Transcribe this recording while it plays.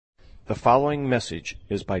The following message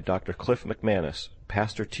is by Dr. Cliff McManus,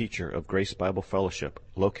 pastor-teacher of Grace Bible Fellowship,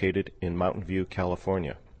 located in Mountain View,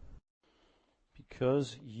 California.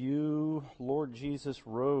 Because you, Lord Jesus,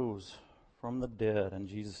 rose from the dead, and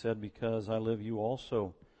Jesus said, because I live, you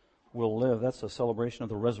also will live. That's a celebration of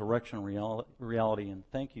the resurrection reality, and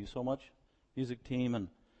thank you so much, music team, and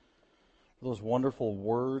for those wonderful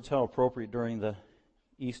words. How appropriate during the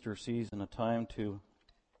Easter season, a time to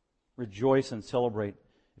rejoice and celebrate.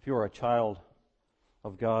 If you are a child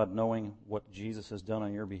of God, knowing what Jesus has done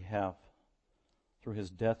on your behalf through His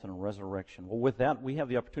death and resurrection. Well, with that, we have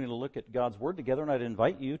the opportunity to look at God's Word together, and I'd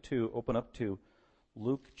invite you to open up to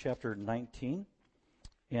Luke chapter 19.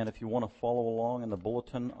 And if you want to follow along in the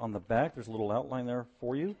bulletin on the back, there's a little outline there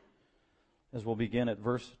for you, as we'll begin at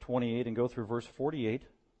verse 28 and go through verse 48.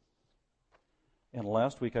 And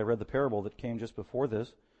last week I read the parable that came just before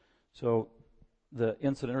this. So the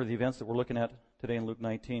incident or the events that we're looking at today in Luke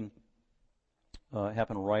 19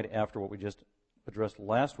 happened right after what we just addressed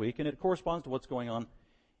last week, and it corresponds to what's going on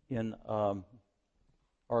in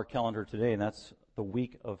our calendar today, and that's the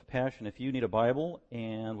week of Passion. If you need a Bible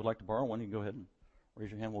and would like to borrow one, you can go ahead and raise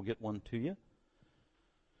your hand. We'll get one to you.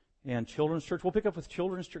 And Children's Church, we'll pick up with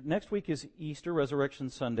Children's Church. Next week is Easter, Resurrection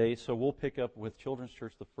Sunday, so we'll pick up with Children's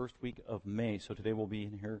Church the first week of May. So today we'll be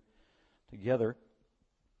in here together.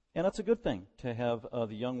 And that's a good thing, to have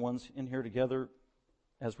the young ones in here together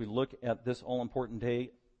as we look at this all-important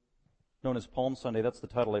day known as Palm Sunday. That's the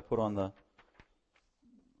title I put on the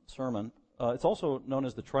sermon. It's also known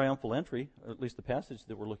as the Triumphal Entry, or at least the passage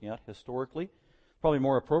that we're looking at historically. Probably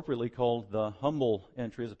more appropriately called the Humble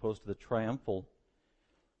Entry as opposed to the Triumphal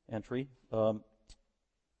Entry.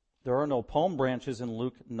 There are no palm branches in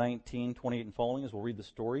Luke 19, 28 and following, as we'll read the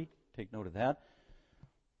story. Take note of that.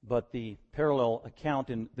 But the parallel account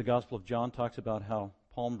in the Gospel of John talks about how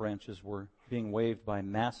palm branches were being waved by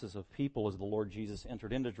masses of people as the Lord Jesus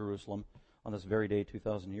entered into Jerusalem on this very day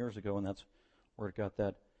 2,000 years ago, and that's where it got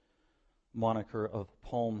that moniker of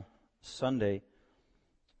Palm Sunday,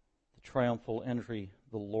 the triumphal entry,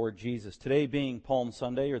 the Lord Jesus. Today being Palm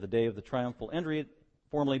Sunday, or the day of the triumphal entry, it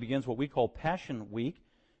formally begins what we call Passion Week,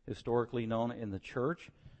 historically known in the church,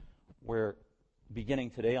 where beginning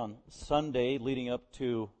today on Sunday, leading up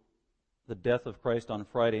to the death of Christ on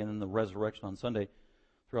Friday and then the resurrection on Sunday,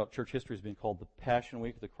 throughout church history has been called the Passion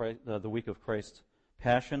Week, the week of Christ's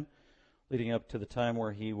Passion, leading up to the time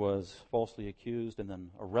where He was falsely accused and then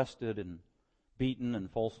arrested and beaten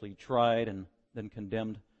and falsely tried and then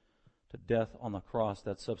condemned to death on the cross,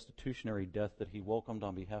 that substitutionary death that He welcomed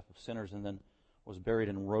on behalf of sinners, and then was buried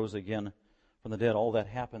and rose again from the dead. All that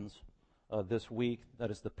happens this week. That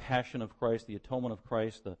is the Passion of Christ, the atonement of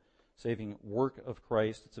Christ, the saving work of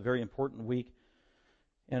Christ. It's a very important week,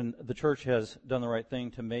 and the church has done the right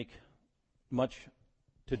thing to make much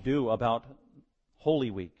to do about Holy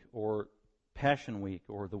Week or Passion Week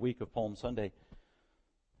or the week of Palm Sunday.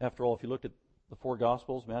 After all, if you looked at the four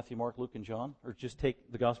Gospels, Matthew, Mark, Luke, and John, or just take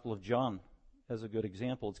the Gospel of John as a good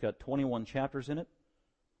example, it's got 21 chapters in it.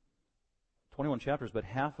 21 chapters, but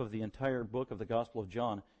half of the entire book of the Gospel of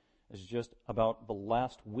John is just about the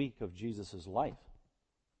last week of Jesus' life.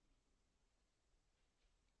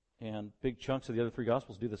 And big chunks of the other three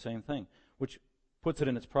Gospels do the same thing, which puts it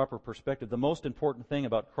in its proper perspective. The most important thing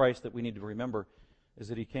about Christ that we need to remember is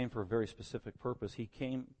that He came for a very specific purpose. He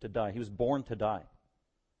came to die. He was born to die.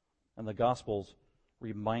 And the Gospels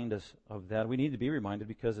remind us of that. We need to be reminded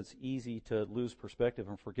because it's easy to lose perspective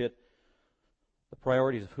and forget the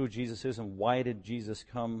priorities of who Jesus is and why did Jesus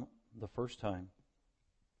come the first time.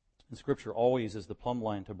 And Scripture always is the plumb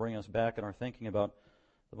line to bring us back in our thinking about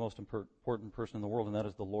the most important person in the world, and that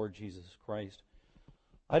is the Lord Jesus Christ.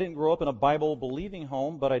 I didn't grow up in a Bible-believing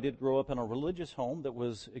home, but I did grow up in a religious home that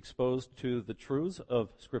was exposed to the truths of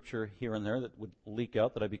Scripture here and there that would leak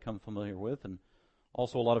out that I become familiar with, and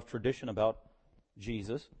also a lot of tradition about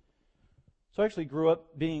Jesus. So I actually grew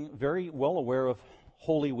up being very well aware of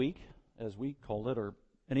Holy Week, as we called it,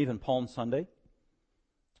 and even Palm Sunday.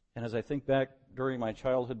 And as I think back during my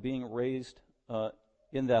childhood being raised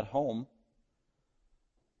in that home,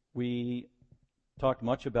 we talked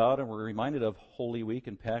much about and were reminded of Holy Week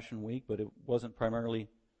and Passion Week, but it wasn't primarily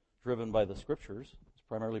driven by the Scriptures. It's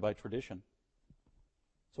primarily by tradition.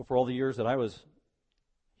 So for all the years that I was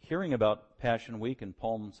hearing about Passion Week and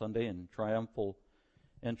Palm Sunday and Triumphal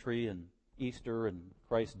Entry and Easter and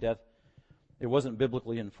Christ's death, it wasn't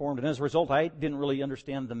biblically informed. And as a result, I didn't really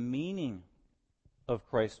understand the meaning of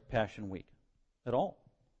Christ's Passion Week at all.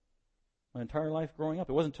 My entire life growing up.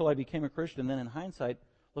 It wasn't until I became a Christian, then in hindsight,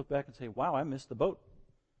 look back and say, wow, I missed the boat.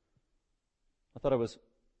 I thought I was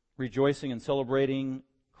rejoicing and celebrating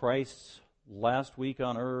Christ's last week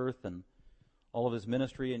on earth and all of his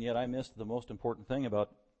ministry, and yet I missed the most important thing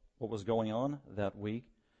about what was going on that week.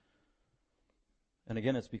 And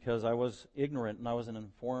again, it's because I was ignorant and I wasn't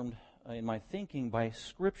informed in my thinking by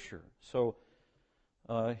Scripture. So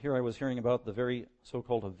here I was hearing about the very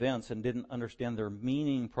so-called events and didn't understand their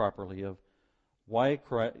meaning properly of why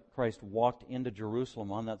Christ walked into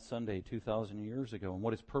Jerusalem on that Sunday 2,000 years ago and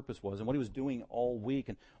what his purpose was and what he was doing all week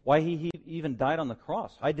and why he even died on the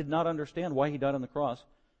cross. I did not understand why he died on the cross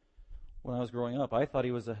when I was growing up. I thought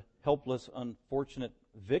he was a helpless, unfortunate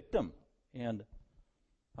victim. And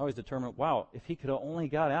I was determined, wow, if he could have only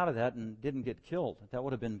got out of that and didn't get killed, that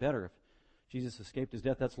would have been better. If Jesus escaped his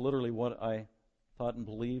death, that's literally what I thought and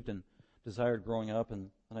believed and desired growing up. And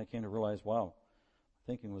then I came to realize, wow,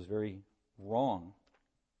 thinking was very wrong.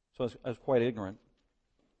 So I was quite ignorant.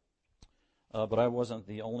 But I wasn't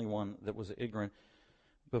the only one that was ignorant.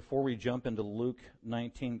 Before we jump into Luke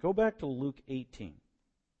 19, go back to Luke 18.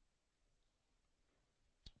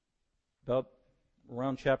 About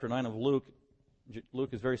around chapter 9 of Luke,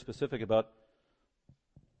 Luke is very specific about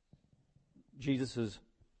Jesus has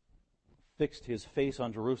fixed his face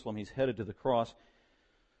on Jerusalem. He's headed to the cross.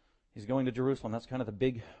 He's going to Jerusalem. That's kind of the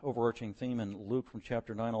big overarching theme in Luke from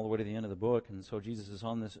chapter 9 all the way to the end of the book. And so Jesus is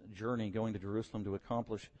on this journey going to Jerusalem to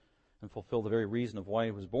accomplish and fulfill the very reason of why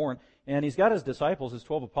he was born. And he's got his disciples, his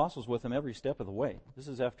 12 apostles, with him every step of the way. This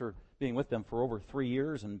is after being with them for over 3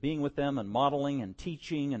 years and being with them and modeling and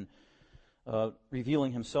teaching and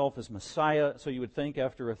revealing himself as Messiah. So you would think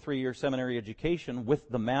after a 3-year seminary education with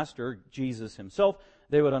the Master, Jesus himself,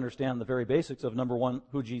 they would understand the very basics of, number one,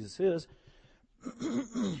 who Jesus is,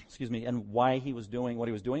 excuse me, and why he was doing what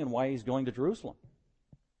he was doing and why he's going to Jerusalem.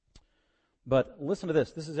 But listen to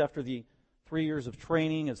this. This is after the 3 years of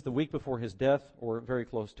training. It's the week before his death, or very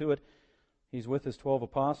close to it. He's with his 12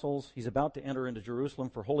 apostles. He's about to enter into Jerusalem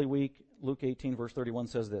for Holy Week. Luke 18, verse 31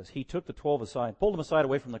 says this. He took the 12 aside, pulled them aside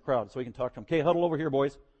away from the crowd so he can talk to them. Okay, huddle over here,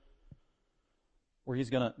 boys. Where he's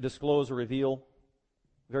going to disclose or reveal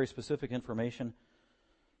very specific information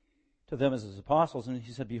to them as his apostles. And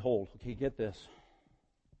he said, behold, okay, get this.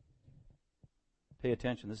 Pay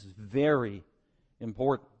attention. This is very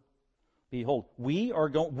important. Behold, you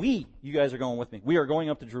guys are going with me. We are going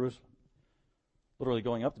up to Jerusalem. Literally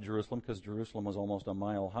going up to Jerusalem because Jerusalem was almost a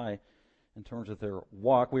mile high in terms of their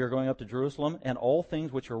walk. We are going up to Jerusalem, and all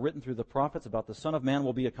things which are written through the prophets about the Son of Man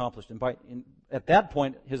will be accomplished. And at that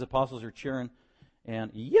point, his apostles are cheering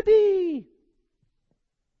and yippee!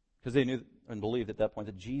 Because they knew and believed at that point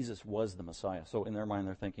that Jesus was the Messiah. So in their mind,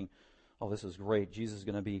 they're thinking, oh, this is great. Jesus is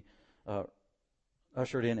going to be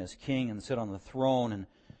ushered in as king and sit on the throne and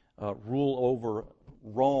rule over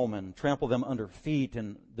Rome and trample them under feet,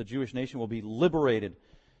 and the Jewish nation will be liberated,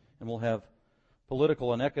 and we'll have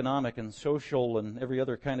political and economic and social and every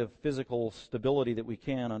other kind of physical stability that we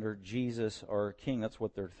can under Jesus, our King. That's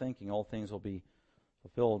what they're thinking. All things will be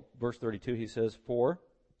fulfilled. Verse 32, he says, for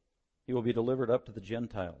he will be delivered up to the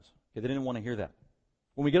Gentiles. Okay, they didn't want to hear that.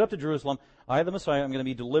 When we get up to Jerusalem, I, the Messiah, am going to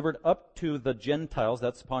be delivered up to the Gentiles.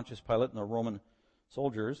 That's Pontius Pilate and the Roman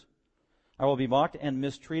soldiers. I will be mocked and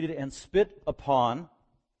mistreated and spit upon.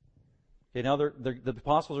 Okay, now the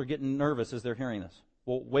apostles are getting nervous as they're hearing this.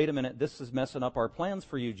 Well, wait a minute. This is messing up our plans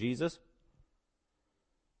for you, Jesus.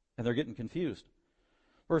 And they're getting confused.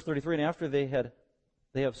 Verse 33, and after they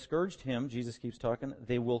have scourged him, Jesus keeps talking,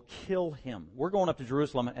 they will kill him. We're going up to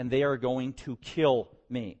Jerusalem, and they are going to kill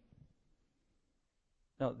me.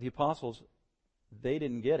 Now, the apostles, they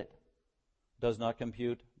didn't get it. Does not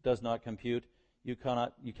compute, does not compute. You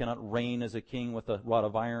cannot reign as a king with a rod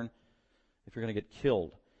of iron if you're going to get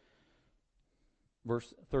killed.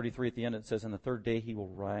 Verse 33 at the end, it says, and the third day he will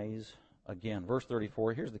rise again. Verse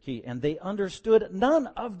 34, here's the key. And they understood none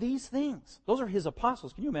of these things. Those are his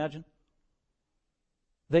apostles. Can you imagine?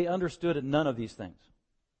 They understood none of these things.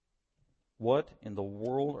 What in the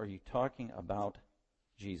world are you talking about,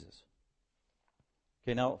 Jesus?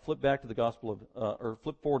 Okay, now flip back to the Gospel of,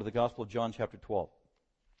 flip forward to the Gospel of John chapter 12.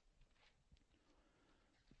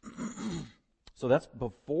 So that's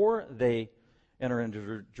before they enter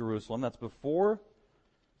into Jerusalem. That's before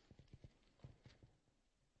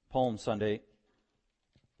Palm Sunday.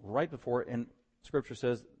 Right before, and Scripture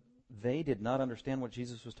says they did not understand what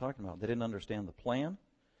Jesus was talking about. They didn't understand the plan.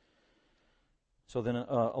 So then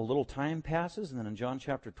a little time passes, and then in John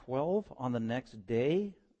chapter 12, on the next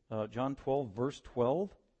day, John 12, verse 12,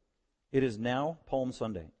 it is now Palm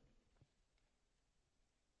Sunday.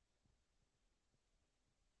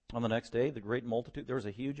 On the next day, the great multitude, there was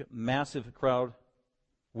a huge, massive crowd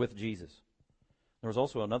with Jesus. There was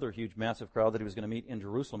also another huge, massive crowd that he was going to meet in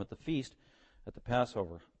Jerusalem at the feast, at the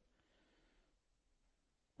Passover.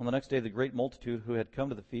 On the next day, the great multitude who had come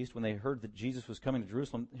to the feast, when they heard that Jesus was coming to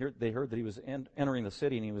Jerusalem, they heard that he was entering the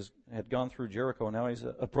city, and had gone through Jericho, and now he's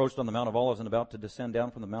approached on the Mount of Olives and about to descend down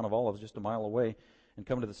from the Mount of Olives just a mile away and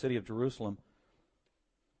come to the city of Jerusalem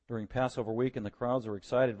during Passover week, and the crowds were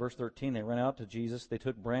excited. Verse 13, they ran out to Jesus. They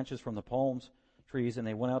took branches from the palm trees, and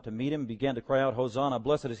they went out to meet him and began to cry out, Hosanna,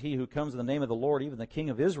 blessed is he who comes in the name of the Lord, even the King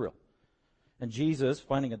of Israel. And Jesus,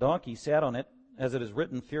 finding a donkey, sat on it, as it is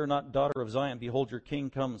written, Fear not, daughter of Zion, behold, your king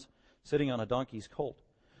comes, sitting on a donkey's colt.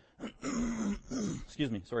 Excuse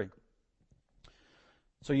me, sorry.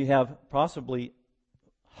 So you have possibly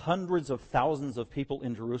hundreds of thousands of people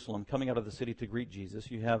in Jerusalem coming out of the city to greet Jesus.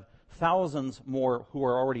 You have thousands more who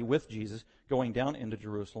are already with Jesus going down into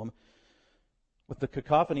Jerusalem with the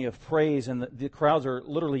cacophony of praise, and the crowds are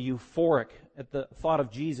literally euphoric at the thought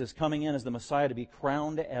of Jesus coming in as the Messiah to be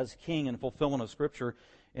crowned as king in fulfillment of Scripture.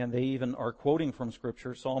 And they even are quoting from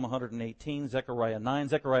Scripture, Psalm 118, Zechariah 9.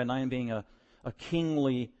 Zechariah 9 being a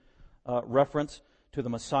kingly reference to the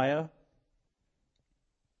Messiah.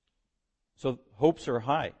 So hopes are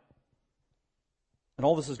high. And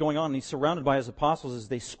all this is going on, and he's surrounded by his apostles as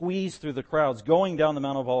they squeeze through the crowds, going down the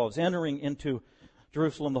Mount of Olives, entering into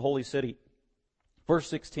Jerusalem, the holy city. Verse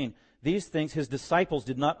 16, these things his disciples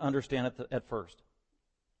did not understand at first.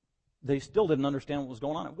 They still didn't understand what was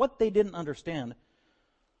going on. What they didn't understand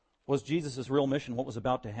was Jesus' real mission, what was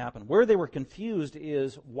about to happen. Where they were confused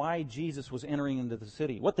is why Jesus was entering into the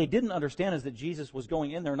city. What they didn't understand is that Jesus was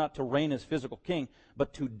going in there not to reign as physical king,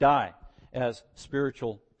 but to die as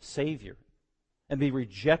spiritual Savior and be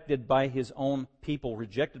rejected by his own people,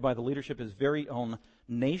 rejected by the leadership of his very own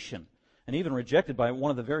nation, and even rejected by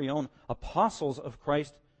one of the very own apostles of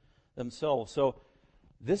Christ themselves. So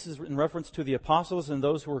this is in reference to the apostles and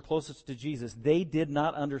those who were closest to Jesus. They did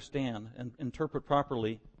not understand and interpret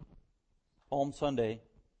properly Palm Sunday,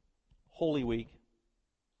 Holy Week,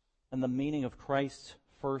 and the meaning of Christ's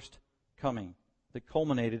first coming that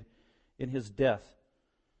culminated in his death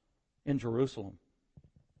in Jerusalem.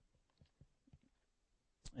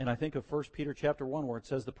 And I think of 1 Peter chapter 1, where it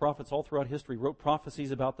says the prophets all throughout history wrote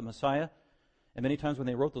prophecies about the Messiah. And many times when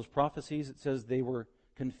they wrote those prophecies, it says they were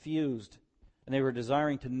confused and they were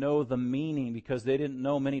desiring to know the meaning because they didn't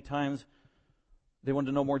know many times. They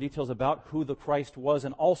wanted to know more details about who the Christ was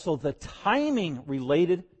and also the timing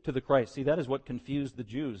related to the Christ. See, that is what confused the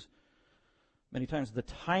Jews. Many times the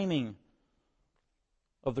timing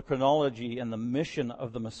of the chronology and the mission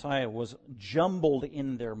of the Messiah was jumbled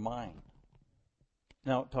in their mind.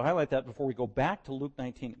 Now, to highlight that before we go back to Luke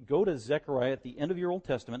 19, go to Zechariah at the end of your Old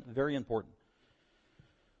Testament, very important.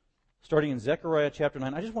 Starting in Zechariah chapter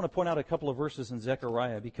 9, I just want to point out a couple of verses in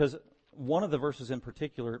Zechariah because one of the verses in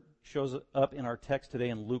particular shows up in our text today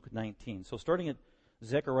in Luke 19. So starting at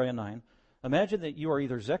Zechariah 9, imagine that you are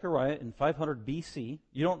either Zechariah in 500 BC,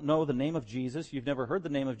 you don't know the name of Jesus, you've never heard the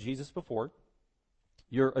name of Jesus before,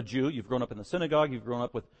 you're a Jew, you've grown up in the synagogue, you've grown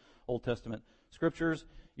up with Old Testament scriptures,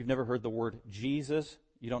 you've never heard the word Jesus,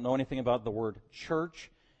 you don't know anything about the word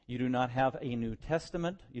church, you do not have a New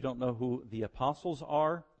Testament, you don't know who the apostles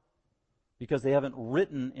are, because they haven't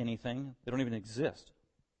written anything, they don't even exist.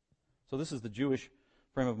 So this is the Jewish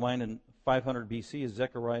frame of mind in 500 BC as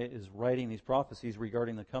Zechariah is writing these prophecies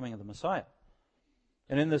regarding the coming of the Messiah.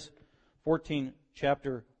 And in this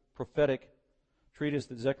 14-chapter prophetic treatise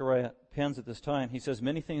that Zechariah pens at this time, he says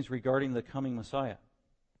many things regarding the coming Messiah.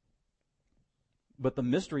 But the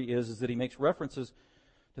mystery is that he makes references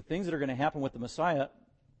to things that are going to happen with the Messiah,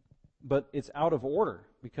 but it's out of order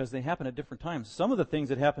because they happen at different times. Some of the things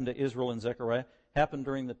that happened to Israel and Zechariah happened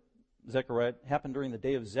during the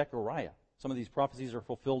day of Zechariah. Some of these prophecies are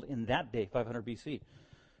fulfilled in that day, 500 BC.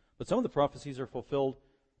 But some of the prophecies are fulfilled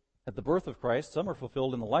at the birth of Christ. Some are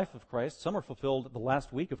fulfilled in the life of Christ. Some are fulfilled the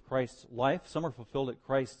last week of Christ's life. Some are fulfilled at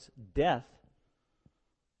Christ's death.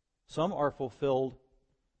 Some are fulfilled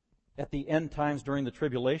at the end times during the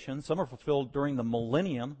tribulation. Some are fulfilled during the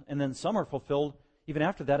millennium. And then some are fulfilled even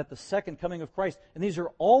after that at the second coming of Christ. And these are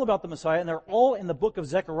all about the Messiah, and they're all in the book of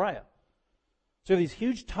Zechariah. So you have these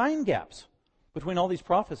huge time gaps between all these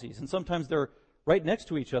prophecies, and sometimes they're right next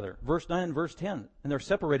to each other, verse 9 and verse 10, and they're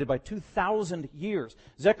separated by 2,000 years.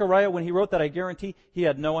 Zechariah, when he wrote that, I guarantee he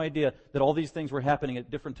had no idea that all these things were happening at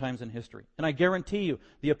different times in history. And I guarantee you,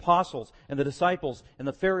 the apostles and the disciples and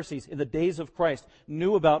the Pharisees in the days of Christ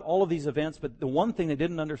knew about all of these events, but the one thing they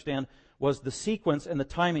didn't understand was the sequence and the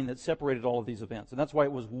timing that separated all of these events. And that's why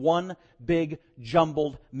it was one big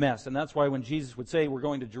jumbled mess. And that's why when Jesus would say, we're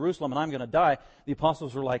going to Jerusalem and I'm going to die, the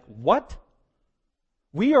apostles were like, what?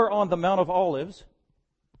 We are on the Mount of Olives.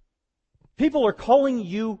 People are calling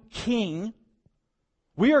you king.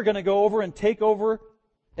 We are going to go over and take over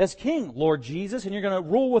as king, Lord Jesus, and you're going to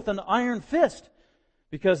rule with an iron fist.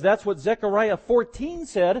 Because that's what Zechariah 14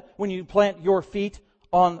 said when you plant your feet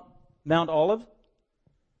on Mount Olive.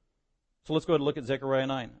 So let's go ahead and look at Zechariah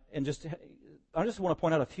 9. And I just want to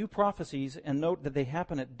point out a few prophecies and note that they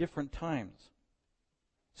happen at different times,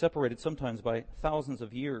 separated sometimes by thousands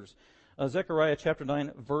of years. Zechariah chapter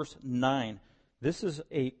 9, verse 9. This is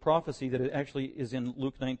a prophecy that actually is in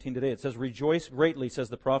Luke 19 today. It says, "Rejoice greatly, says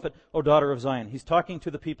the prophet, O daughter of Zion." He's talking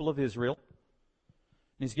to the people of Israel.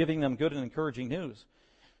 And he's giving them good and encouraging news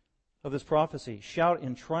of this prophecy. "Shout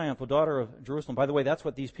in triumph, O daughter of Jerusalem." By the way, that's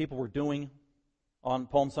what these people were doing on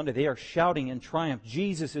Palm Sunday. They are shouting in triumph.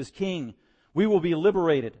 Jesus is king. We will be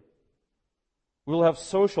liberated. We will have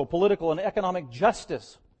social, political, and economic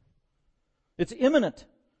justice. It's imminent.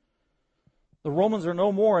 The Romans are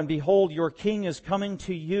no more, and behold, your king is coming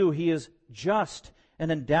to you. He is just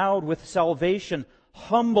and endowed with salvation,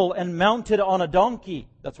 humble and mounted on a donkey.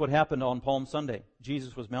 That's what happened on Palm Sunday.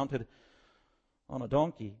 Jesus was mounted on a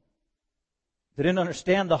donkey. They didn't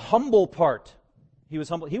understand the humble part. He was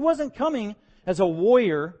humble. He wasn't coming as a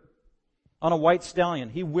warrior on a white stallion.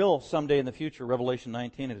 He will someday in the future, Revelation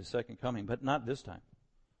 19, at His second coming, but not this time.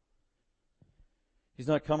 He's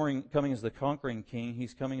not coming as the conquering king.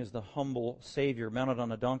 He's coming as the humble Savior, mounted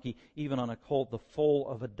on a donkey, even on a colt, the foal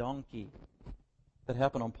of a donkey. That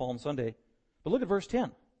happened on Palm Sunday. But look at verse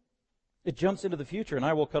 10. It jumps into the future. "And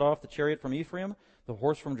I will cut off the chariot from Ephraim, the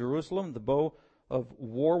horse from Jerusalem. The bow of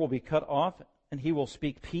war will be cut off, and he will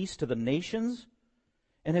speak peace to the nations.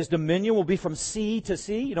 And his dominion will be from sea to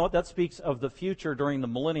sea." You know what? That speaks of the future during the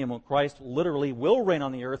millennium when Christ literally will reign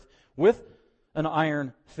on the earth with an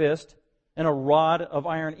iron fist and a rod of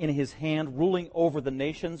iron in His hand, ruling over the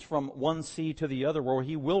nations from one sea to the other, where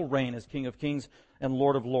He will reign as King of Kings and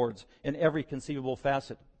Lord of Lords in every conceivable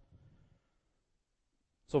facet.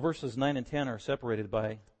 So verses 9 and 10 are separated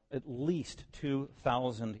by at least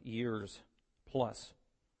 2,000 years plus.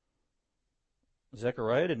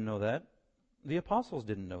 Zechariah didn't know that. The apostles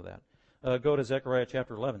didn't know that. Go to Zechariah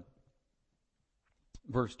chapter 11,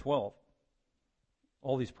 verse 12.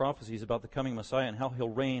 All these prophecies about the coming Messiah and how He'll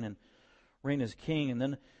reign as king. And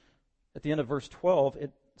then at the end of verse 12,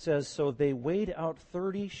 it says, "So they weighed out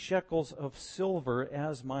 30 shekels of silver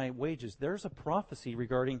as my wages." There's a prophecy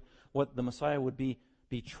regarding what the Messiah would be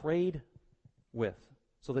betrayed with,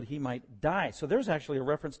 so that He might die. So there's actually a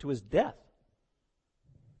reference to His death.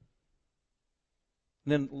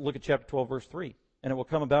 And then look at chapter 12, verse 3. "And it will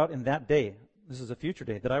come about in that day," this is a future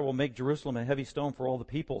day, "that I will make Jerusalem a heavy stone for all the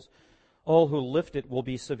peoples. All who lift it will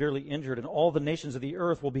be severely injured, and all the nations of the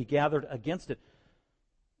earth will be gathered against it."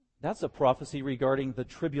 That's a prophecy regarding the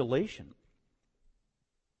tribulation.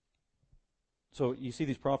 So you see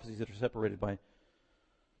these prophecies that are separated by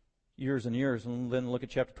years and years. And then look at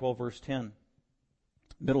chapter 12, verse 10.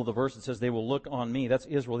 Middle of the verse, it says, "They will look on me." That's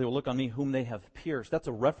Israel. "They will look on me whom they have pierced." That's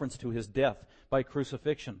a reference to His death by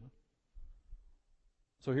crucifixion.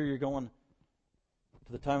 So here you're going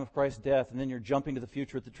to the time of Christ's death, and then you're jumping to the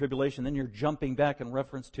future at the tribulation. Then you're jumping back in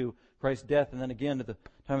reference to Christ's death, and then again to the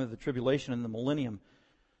time of the tribulation and the millennium.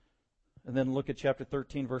 And then look at chapter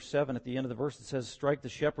 13, verse 7. At the end of the verse, it says, "Strike the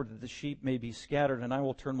shepherd that the sheep may be scattered, and I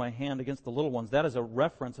will turn my hand against the little ones." That is a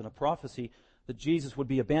reference and a prophecy that Jesus would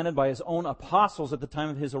be abandoned by His own apostles at the time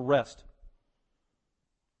of His arrest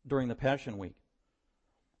during the Passion Week.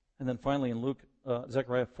 And then finally in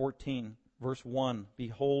Zechariah 14, verse 1,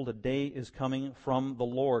 "Behold, a day is coming from the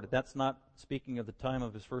Lord." That's not speaking of the time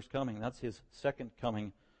of His first coming. That's His second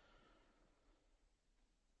coming.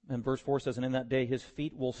 And verse 4 says, "And in that day His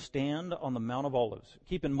feet will stand on the Mount of Olives."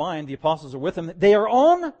 Keep in mind, the apostles are with Him. They are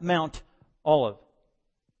on Mount Olive.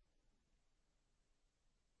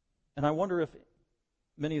 And I wonder if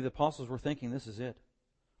many of the apostles were thinking, this is it.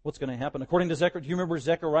 What's going to happen? According to Zechariah, do you remember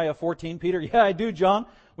Zechariah 14, Peter? Yeah, I do, John.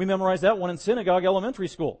 We memorized that one in synagogue elementary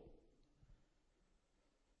school.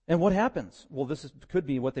 And what happens? Well, could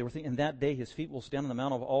be what they were thinking. "In that day His feet will stand on the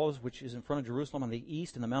Mount of Olives, which is in front of Jerusalem on the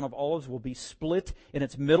east, and the Mount of Olives will be split in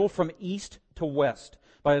its middle from east to west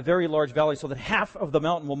by a very large valley, so that half of the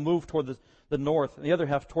mountain will move toward the north, and the other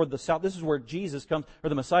half toward the south." This is where Jesus comes, or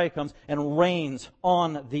the Messiah comes, and reigns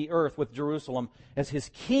on the earth with Jerusalem as His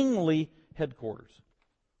kingly headquarters.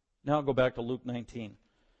 Now I'll go back to Luke 19.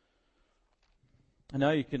 And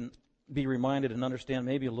now you can be reminded and understand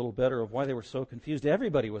maybe a little better of why they were so confused.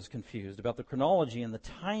 Everybody was confused about the chronology and the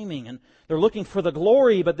timing, and they're looking for the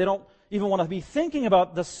glory, but they don't even want to be thinking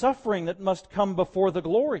about the suffering that must come before the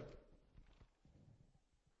glory.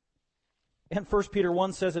 And 1 Peter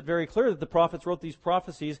 1 says it very clear that the prophets wrote these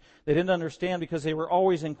prophecies. They didn't understand because they were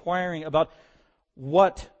always inquiring about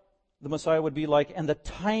what the Messiah would be like, and the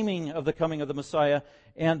timing of the coming of the Messiah,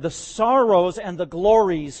 and the sorrows and the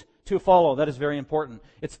glories to follow. That is very important.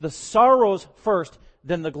 It's the sorrows first,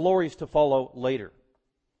 then the glories to follow later.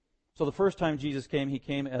 So the first time Jesus came, He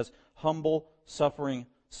came as humble, suffering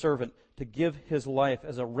servant to give His life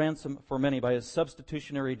as a ransom for many by His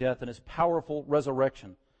substitutionary death and His powerful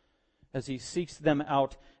resurrection as He seeks them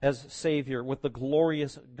out as Savior with the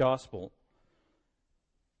glorious gospel.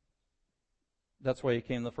 That's why He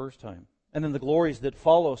came the first time. And then the glories that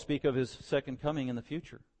follow speak of His second coming in the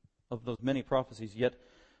future, of those many prophecies yet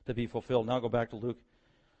to be fulfilled. Now go back to Luke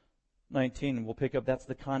 19, and we'll pick up. That's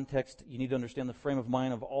the context. You need to understand the frame of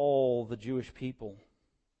mind of all the Jewish people,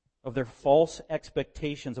 of their false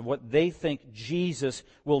expectations of what they think Jesus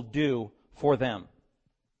will do for them.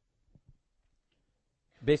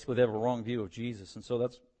 Basically, they have a wrong view of Jesus, and so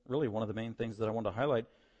that's really one of the main things that I want to highlight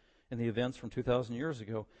in the events from 2,000 years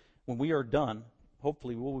ago. When we are done,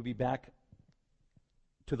 hopefully we will be back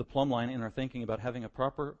to the plumb line in our thinking about having a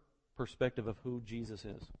proper perspective of who Jesus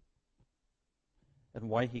is and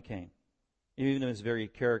why He came, even in His very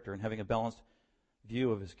character, and having a balanced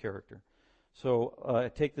view of His character. So I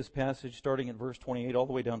take this passage starting at verse 28 all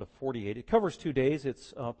the way down to 48. It covers 2 days.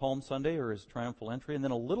 It's Palm Sunday, or His triumphal entry, and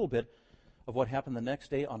then a little bit of what happened the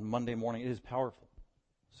next day on Monday morning. It is powerful.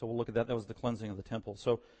 So we'll look at that. That was the cleansing of the temple.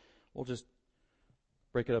 So we'll just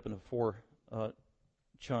break it up into 4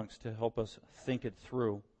 chunks to help us think it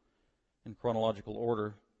through in chronological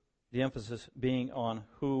order. The emphasis being on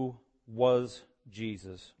who was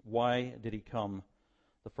Jesus. Why did He come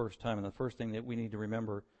the first time? And the first thing that we need to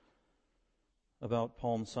remember about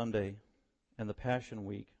Palm Sunday and the Passion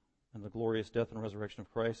Week and the glorious death and resurrection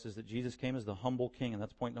of Christ is that Jesus came as the humble King, and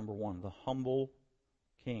that's point number 1, the humble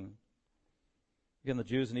King. Again, the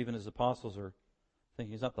Jews and even His apostles are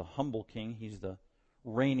thinking He's not the humble King, He's the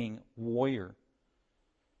reigning warrior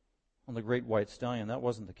on the great white stallion. That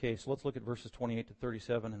wasn't the case. So let's look at verses 28 to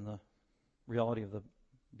 37 and the reality of the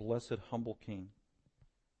blessed humble King.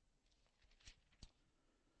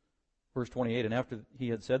 Verse 28, and after He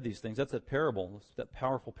had said these things, that's that parable, that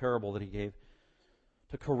powerful parable that He gave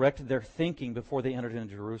to correct their thinking before they entered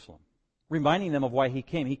into Jerusalem, reminding them of why He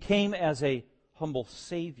came. He came as a humble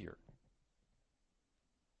Savior.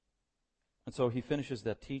 And so He finishes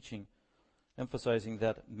that teaching, emphasizing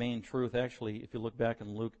that main truth. Actually, if you look back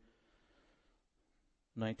in Luke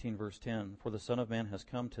 19, verse 10, for the Son of Man has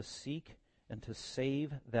come to seek and to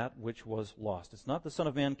save that which was lost. It's not the Son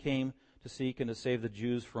of Man came to seek and to save the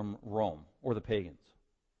Jews from Rome or the pagans.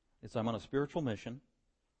 It's I'm on a spiritual mission.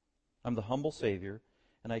 I'm the humble Savior,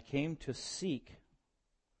 and I came to seek.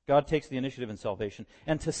 God takes the initiative in salvation,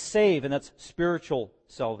 and to save, and that's spiritual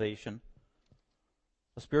salvation,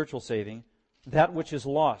 a spiritual saving, that which is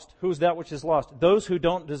lost. Who's that which is lost? Those who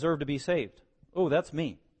don't deserve to be saved. Oh, that's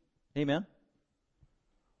me. Amen?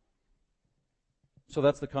 So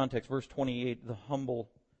that's the context. Verse 28, the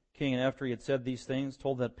humble King. And after He had said these things,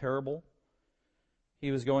 told that parable,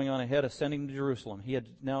 He was going on ahead, ascending to Jerusalem. He had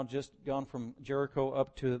now just gone from Jericho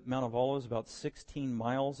up to Mount of Olives, about 16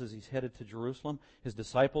 miles as He's headed to Jerusalem. His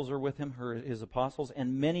disciples are with Him, His apostles,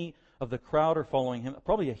 and many of the crowd are following Him.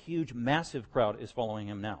 Probably a huge, massive crowd is following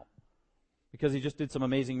Him now, because He just did some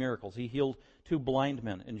amazing miracles. He healed 2 blind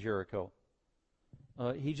men in Jericho.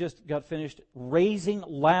 He just got finished raising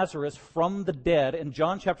Lazarus from the dead. And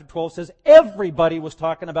John chapter 12 says everybody was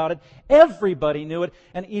talking about it. Everybody knew it.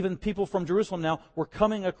 And even people from Jerusalem now were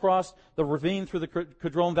coming across the ravine through the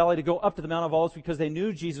Kidron Valley to go up to the Mount of Olives because they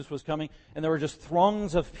knew Jesus was coming. And there were just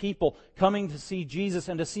throngs of people coming to see Jesus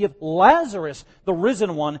and to see if Lazarus, the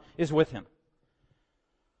risen one, is with Him.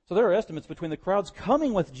 So there are estimates between the crowds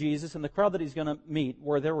coming with Jesus and the crowd that He's going to meet,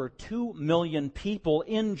 where there were 2 million people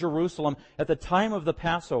in Jerusalem at the time of the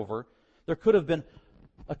Passover. There could have been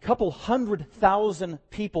a couple 100,000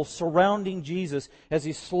 people surrounding Jesus as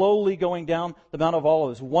He's slowly going down the Mount of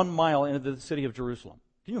Olives, 1 mile into the city of Jerusalem.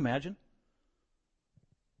 Can you imagine?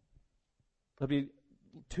 There'll be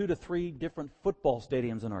 2 to 3 different football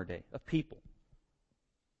stadiums in our day of people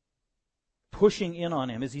pushing in on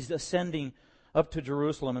Him as He's ascending up to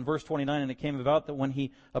Jerusalem. In verse 29, and it came about that when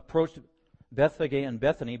He approached Bethphage and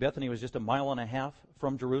Bethany was just 1.5 miles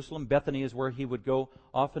from Jerusalem. Bethany is where He would go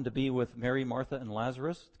often to be with Mary, Martha, and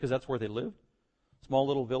Lazarus, because that's where they lived. Small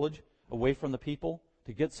little village, away from the people,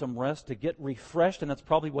 to get some rest, to get refreshed, and that's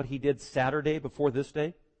probably what He did Saturday before this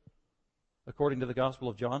day, according to the Gospel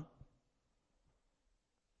of John.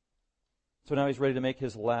 So now He's ready to make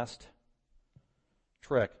His last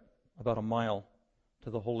trek, about 1 mile to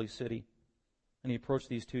the holy city. And He approached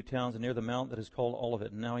these 2 towns, and near the mount that is called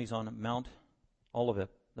Olivet. And now He's on Mount Olivet,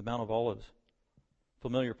 the Mount of Olives.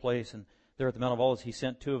 Familiar place. And there at the Mount of Olives, he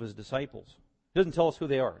sent 2 of his disciples. He doesn't tell us who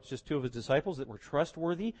they are. It's just 2 of his disciples that were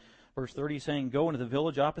trustworthy. Verse 30 saying, "Go into the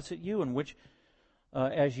village opposite you, in which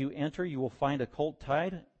as you enter you will find a colt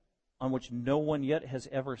tied, on which no one yet has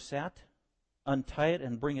ever sat. Untie it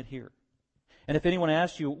and bring it here. And if anyone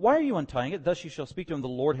asks you, 'Why are you untying it?' thus you shall speak to him, 'The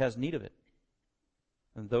Lord has need of it.'"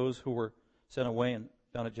 And those who were sent away and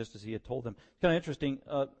found it just as he had told them. It's kind of interesting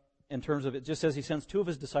in terms of it just says he sends 2 of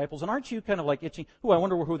his disciples. And aren't you kind of like itching, I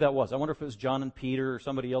wonder who that was. I wonder if it was John and Peter or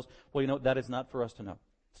somebody else. Well, that is not for us to know.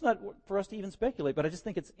 It's not for us to even speculate, but I just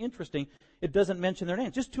think it's interesting. It doesn't mention their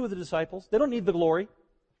names. Just 2 of the disciples. They don't need the glory.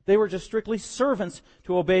 They were just strictly servants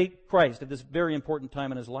to obey Christ at this very important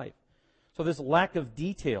time in his life. So this lack of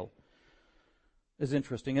detail is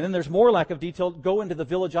interesting. And then there's more lack of detail. Go into the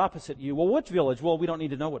village opposite you. Well, which village? Well, we don't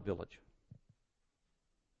need to know what village.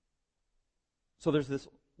 So there's this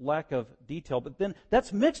lack of detail. But then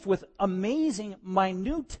that's mixed with amazing,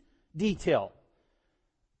 minute detail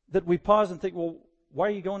that we pause and think, well, why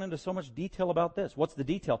are you going into so much detail about this? What's the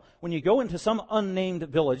detail? When you go into some unnamed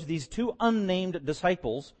village, these 2 unnamed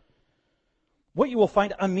disciples, what you will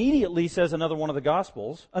find immediately, says another one of the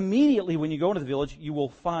Gospels, immediately when you go into the village, you will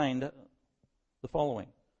find the following.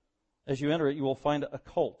 As you enter it, you will find a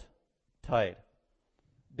colt tied.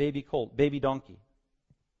 Baby colt, baby donkey.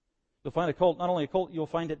 You'll find a colt, not only a colt, you'll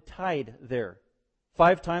find it tied there.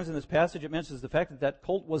 5 times in this passage it mentions the fact that that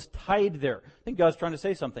colt was tied there. I think God's trying to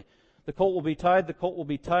say something. The colt will be tied, the colt will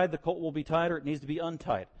be tied, the colt will be tied, or it needs to be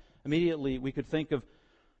untied. Immediately we could think of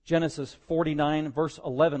Genesis 49, verse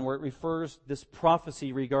 11, where it refers this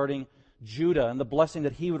prophecy regarding Judah and the blessing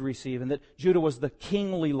that he would receive, and that Judah was the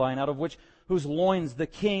kingly line out of whose loins the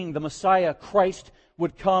king, the Messiah, Christ,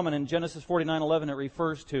 would come. And in Genesis 49:11 it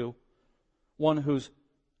refers to one whose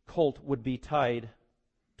colt would be tied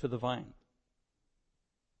to the vine.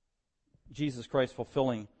 Jesus Christ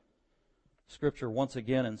fulfilling Scripture once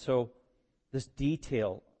again. And so this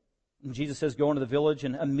detail, and Jesus says, "Go into the village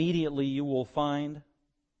and immediately you will find."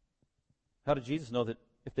 How did Jesus know that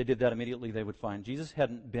if they did that immediately they would find? Jesus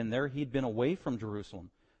hadn't been there. He'd been away from Jerusalem.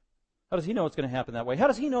 How does he know it's going to happen that way? How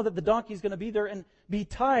does he know that the donkey is going to be there and be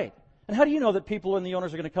tied? And how do you know that people and the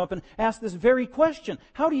owners are going to come up and ask this very question?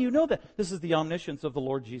 How do you know that? This is the omniscience of the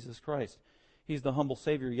Lord Jesus Christ. He's the humble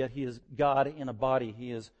Savior, yet he is God in a body.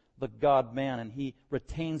 He is the God-man, and he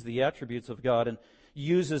retains the attributes of God and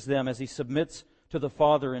uses them as he submits to the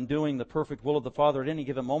Father in doing the perfect will of the Father at any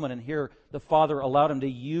given moment. And here the Father allowed him to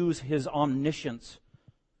use his omniscience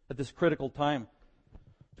at this critical time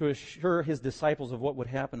to assure his disciples of what would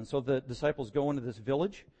happen. And so the disciples go into this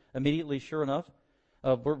village. Immediately, sure enough,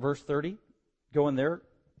 verse 30, go in there,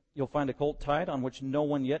 you'll find a colt tied on which no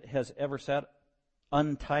one yet has ever sat.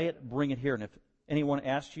 Untie it, bring it here. And if anyone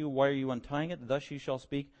asks you, "Why are you untying it?" thus you shall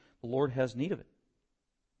speak, "The Lord has need of it."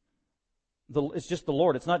 It's just the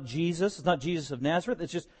Lord. It's not Jesus. It's not Jesus of Nazareth.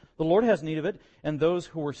 It's just the Lord has need of it. And those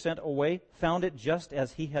who were sent away found it just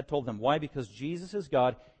as he had told them. Why? Because Jesus is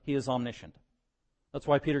God. He is omniscient. That's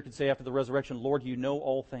why Peter could say after the resurrection, "Lord, you know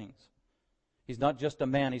all things." He's not just a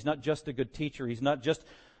man. He's not just a good teacher. He's not just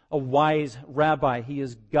a wise rabbi. He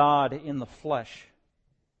is God in the flesh.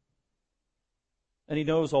 And he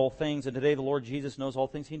knows all things. And today the Lord Jesus knows all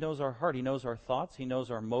things. He knows our heart. He knows our thoughts. He knows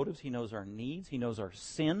our motives. He knows our needs. He knows our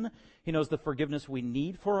sin. He knows the forgiveness we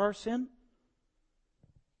need for our sin.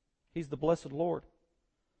 He's the blessed Lord.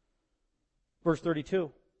 Verse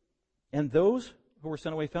 32. And those who were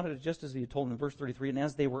sent away found it just as he had told them in verse 33. And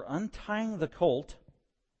as they were untying the colt,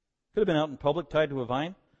 could have been out in public tied to a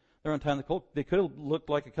vine. They're untying the colt. They could have looked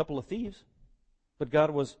like a couple of thieves. But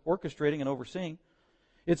God was orchestrating and overseeing.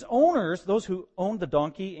 Its owners, those who owned the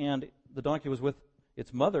donkey, and the donkey was with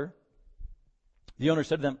its mother, the owner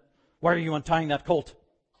said to them, "Why are you untying that colt?"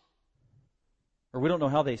 Or we don't know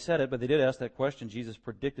how they said it, but they did ask that question. Jesus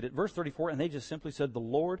predicted it. Verse 34, and they just simply said, "The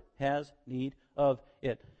Lord has need of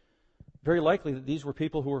it." Very likely that these were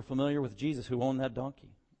people who were familiar with Jesus who owned that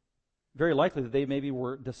donkey. Very likely that they maybe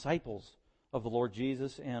were disciples of the Lord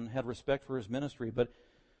Jesus and had respect for his ministry. But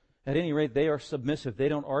at any rate, they are submissive. They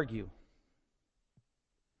don't argue.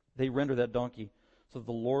 They render that donkey so that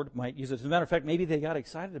the Lord might use it. As a matter of fact, maybe they got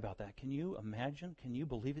excited about that. Can you imagine? Can you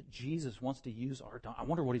believe it? Jesus wants to use our donkey. I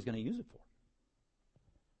wonder what he's going to use it for.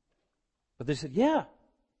 But they said, "Yeah,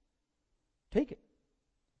 take it."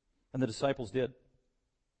 And the disciples did.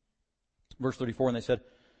 Verse 34, and they said,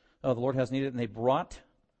 "The Lord has need of it." And they brought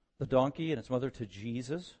the donkey and its mother to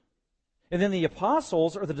Jesus. And then the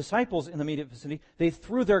apostles, or the disciples in the immediate vicinity, they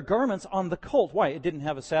threw their garments on the colt. Why? It didn't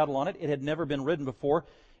have a saddle on it. It had never been ridden before.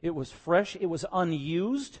 It was fresh. It was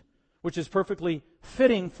unused, which is perfectly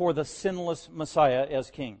fitting for the sinless Messiah as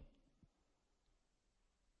king.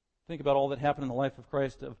 Think about all that happened in the life of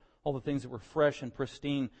Christ, of all the things that were fresh and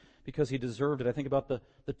pristine because He deserved it. I think about the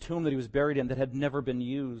tomb that He was buried in that had never been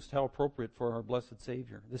used. How appropriate for our blessed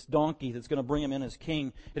Savior. This donkey that's going to bring Him in as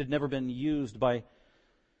king, it had never been used by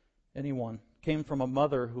anyone. Came from a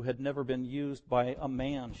mother who had never been used by a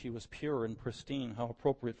man. She was pure and pristine. How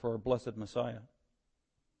appropriate for our blessed Messiah.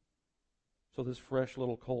 So this fresh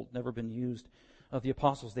little colt, never been used. The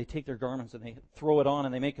apostles, they take their garments and they throw it on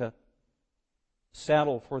and they make a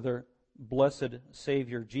saddle for their blessed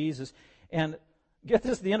Savior, Jesus. And get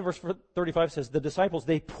this, the end of verse 35 says, the disciples,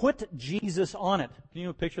 they put Jesus on it. Can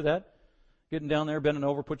you picture that? Getting down there, bending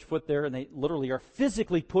over, put your foot there, and they literally are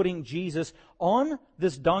physically putting Jesus on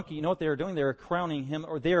this donkey. You know what they are doing? They are crowning Him,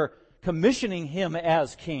 or they are commissioning Him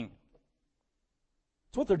as king.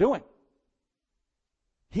 That's what they're doing.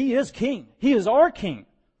 He is king. He is our king.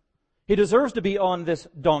 He deserves to be on this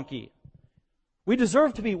donkey. We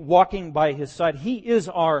deserve to be walking by His side. He is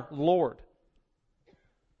our Lord.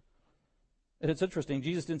 And it's interesting.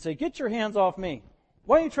 Jesus didn't say, get your hands off me.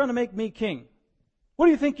 Why are you trying to make me king? What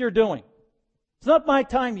do you think you're doing? It's not my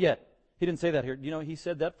time yet. He didn't say that here. You know, He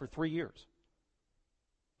said that for 3 years.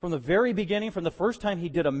 From the very beginning, from the first time He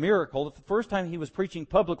did a miracle, the first time He was preaching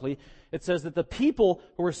publicly, it says that the people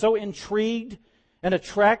who were so intrigued and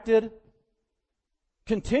attracted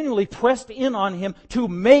continually pressed in on Him to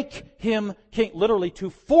make Him king, literally to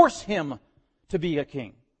force Him to be a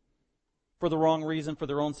king for the wrong reason, for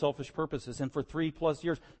their own selfish purposes. And for 3+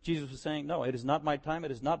 years, Jesus was saying, no, it is not my time, it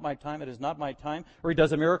is not my time, it is not my time. Or He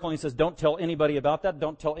does a miracle and He says, don't tell anybody about that,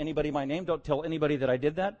 don't tell anybody my name, don't tell anybody that I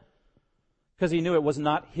did that. Because He knew it was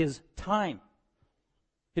not His time.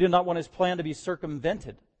 He did not want His plan to be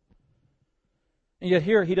circumvented. And yet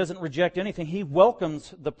here He doesn't reject anything. He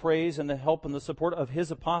welcomes the praise and the help and the support of His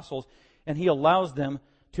apostles, and He allows them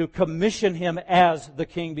to commission Him as the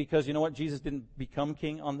king, because you know what? Jesus didn't become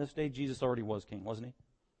king on this day. Jesus already was king, wasn't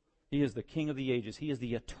He? He is the King of the ages. He is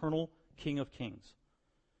the eternal King of kings.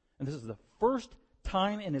 And this is the first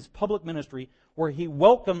time in His public ministry where He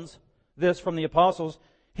welcomes this from the apostles.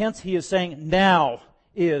 Hence He is saying, now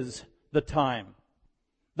is the time.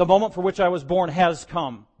 The moment for which I was born has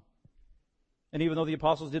come. And even though the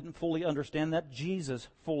apostles didn't fully understand that, Jesus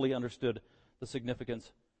fully understood the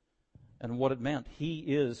significance and what it meant. He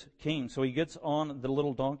is king. So He gets on the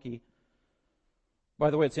little donkey.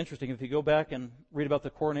 By the way, it's interesting, if you go back and read about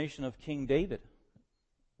the coronation of King David,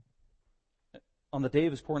 on the day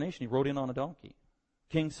of his coronation, he rode in on a donkey.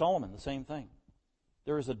 King Solomon, the same thing.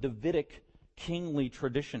 There is a Davidic kingly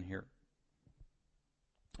tradition here.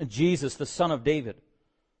 And Jesus, the son of David,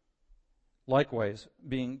 likewise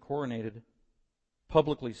being coronated,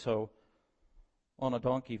 publicly so, on a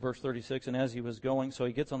donkey. Verse 36, and as He was going, so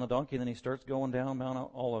He gets on the donkey, and then He starts going down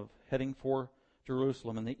Mount Olive, heading for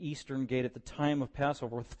Jerusalem and the eastern gate at the time of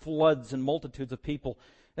Passover, with floods and multitudes of people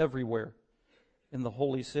everywhere in the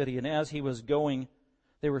holy city. And as He was going,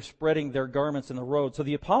 they were spreading their garments in the road. So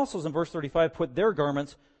the apostles in verse 35 put their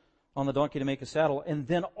garments on the donkey to make a saddle, and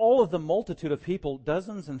then all of the multitude of people,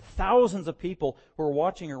 dozens and thousands of people who are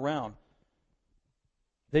watching around,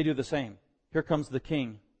 they do the same. Here comes the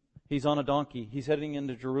king. He's on a donkey. He's heading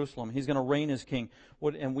into Jerusalem. He's going to reign as king.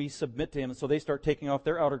 And we submit to Him. And so they start taking off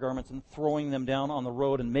their outer garments and throwing them down on the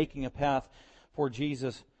road and making a path for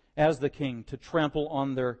Jesus as the king to trample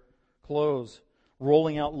on their clothes,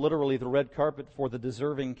 rolling out literally the red carpet for the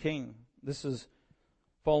deserving king. This is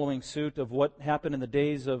following suit of what happened in the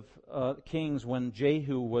days of kings when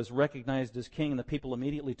Jehu was recognized as king, and the people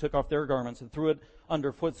immediately took off their garments and threw it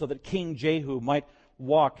underfoot so that King Jehu might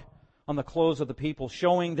walk on the clothes of the people,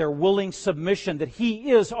 showing their willing submission that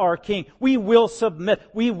He is our king. We will submit.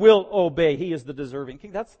 We will obey. He is the deserving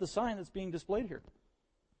king. That's the sign that's being displayed here.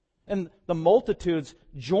 And the multitudes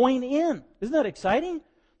join in. Isn't that exciting?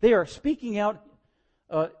 They are speaking out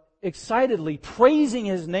excitedly, praising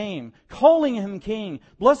His name, calling Him king.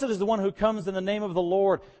 Blessed is the one who comes in the name of the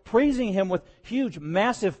Lord, praising Him with huge,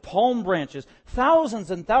 massive palm branches.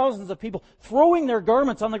 Thousands and thousands of people throwing their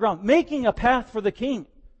garments on the ground, making a path for the king.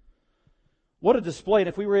 What a display. And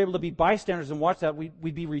if we were able to be bystanders and watch that,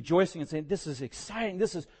 we'd be rejoicing and saying, this is exciting.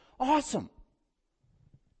 This is awesome.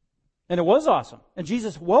 And it was awesome. And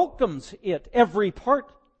Jesus welcomes it, every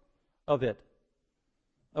part of it,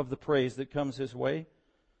 of the praise that comes His way.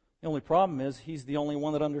 The only problem is He's the only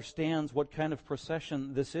one that understands what kind of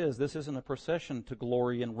procession this is. This isn't a procession to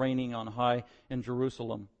glory and reigning on high in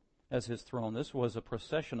Jerusalem as His throne. This was a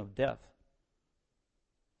procession of death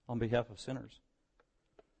on behalf of sinners.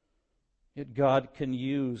 Yet God can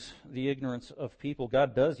use the ignorance of people.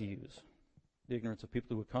 God does use the ignorance of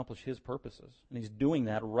people to accomplish His purposes. And He's doing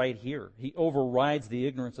that right here. He overrides the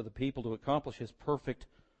ignorance of the people to accomplish His perfect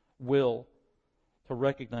will to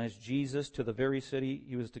recognize Jesus to the very city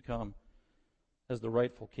he was to come as the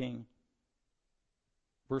rightful king.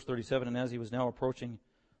 Verse 37, and as he was now approaching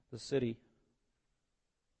the city,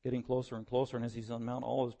 getting closer and closer, and as he's on Mount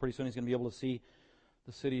Olives, pretty soon he's going to be able to see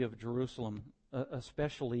the city of Jerusalem,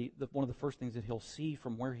 especially one of the first things that he'll see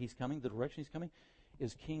from where he's coming, the direction he's coming,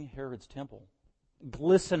 is King Herod's temple,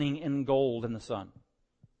 glistening in gold in the sun,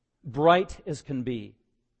 bright as can be.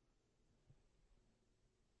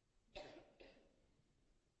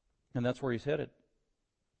 And that's where he's headed.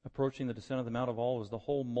 Approaching the descent of the Mount of Olives, the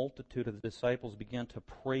whole multitude of the disciples began to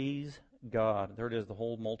praise God. There it is, the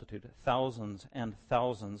whole multitude. Thousands and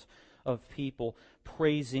thousands of people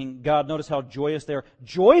praising God. Notice how joyous they are.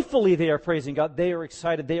 Joyfully they are praising God. They are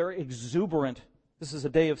excited. They are exuberant. This is a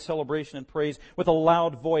day of celebration and praise with a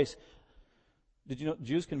loud voice. Did you know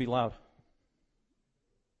Jews can be loud?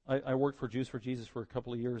 I worked for Jews for Jesus for a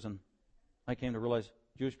couple of years, and I came to realize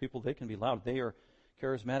Jewish people, they can be loud. They are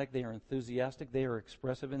charismatic, they are enthusiastic, they are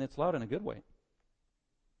expressive, and it's loud in a good way.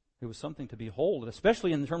 It was something to behold,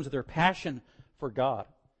 especially in terms of their passion for God.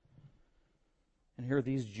 And here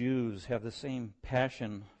these Jews have the same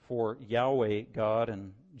passion for Yahweh, God,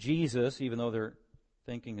 and Jesus, even though their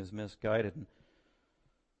thinking is misguided, and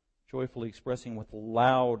joyfully expressing with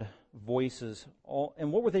loud voices. And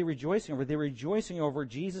what were they rejoicing over? They were rejoicing over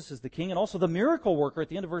Jesus as the King and also the miracle worker. At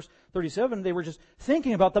the end of verse 37, they were just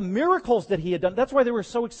thinking about the miracles that he had done. That's why they were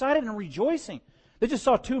so excited and rejoicing. They just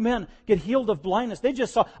saw two men get healed of blindness. They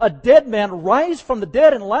just saw a dead man rise from the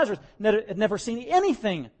dead, and Lazarus had never seen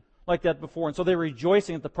anything like that before. And so they were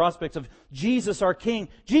rejoicing at the prospects of Jesus our King,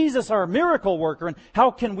 Jesus our miracle worker, and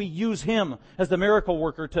how can we use him as the miracle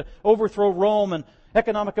worker to overthrow Rome and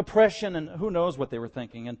economic oppression, and who knows what they were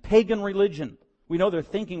thinking, and pagan religion. We know their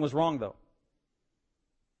thinking was wrong, though.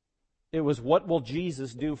 It was, what will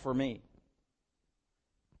Jesus do for me?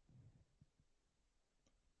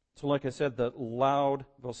 So like I said, the loud,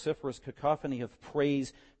 vociferous cacophony of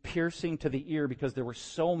praise piercing to the ear because there were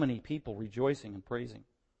so many people rejoicing and praising.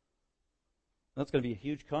 That's going to be a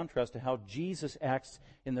huge contrast to how Jesus acts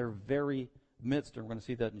in their very midst, and we're going to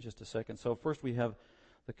see that in just a second. So first we have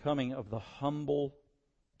the coming of the humble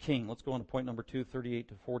King. Let's go on to point number 2, 38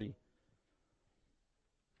 to 40.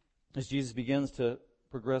 As Jesus begins to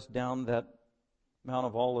progress down that Mount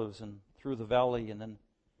of Olives and through the valley and then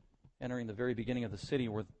entering the very beginning of the city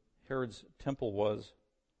where Herod's temple was,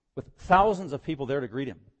 with thousands of people there to greet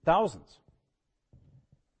him. Thousands.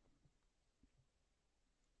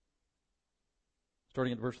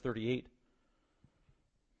 Starting at verse 38.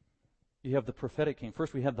 You have the prophetic king.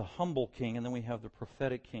 First we have the humble king, and then we have the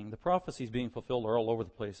prophetic king. The prophecies being fulfilled are all over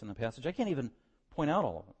the place in the passage. I can't even point out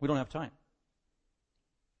all of them. We don't have time.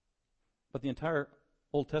 But the entire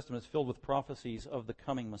Old Testament is filled with prophecies of the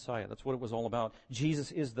coming Messiah. That's what it was all about.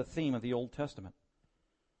 Jesus is the theme of the Old Testament.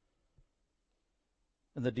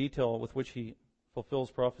 And the detail with which he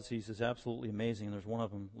fulfills prophecies is absolutely amazing. And there's one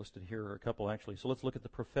of them listed here, or a couple actually. So let's look at the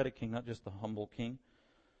prophetic king, not just the humble king.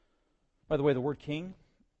 By the way, the word king,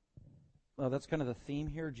 that's kind of the theme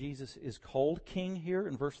here. Jesus is called king here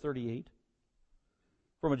in verse 38.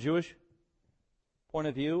 From a Jewish point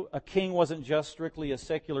of view, a king wasn't just strictly a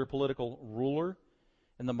secular political ruler.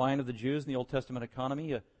 In the mind of the Jews in the Old Testament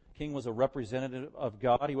economy, a king was a representative of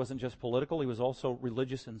God. He wasn't just political, he was also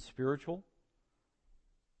religious and spiritual.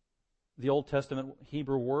 The Old Testament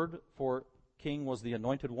Hebrew word for king was the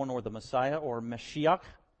anointed one, or the Messiah, or Mashiach.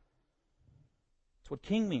 That's what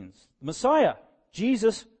king means. The Messiah.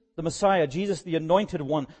 Jesus, the Messiah. Jesus, the anointed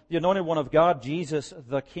one of God. Jesus,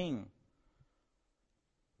 the King.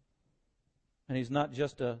 And he's not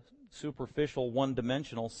just a superficial,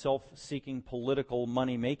 one-dimensional, self-seeking, political,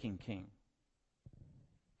 money-making king.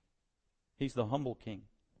 He's the humble king.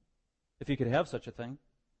 If you could have such a thing,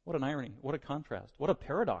 what an irony, what a contrast, what a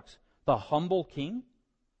paradox. The humble king?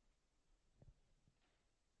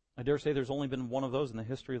 I dare say there's only been one of those in the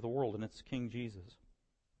history of the world, and it's King Jesus.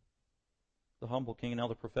 The humble king, and now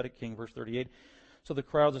the prophetic king, verse 38. So the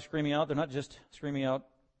crowds are screaming out. They're not just screaming out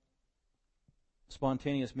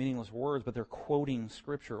spontaneous, meaningless words, but they're quoting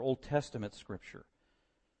Scripture, Old Testament Scripture.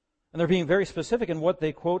 And they're being very specific in what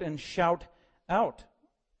they quote and shout out.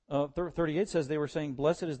 38 says they were saying,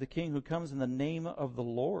 "Blessed is the King who comes in the name of the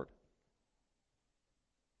Lord."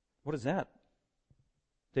 What is that?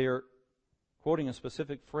 They are quoting a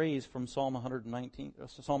specific phrase from Psalm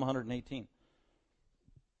 118.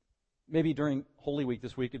 Maybe during Holy Week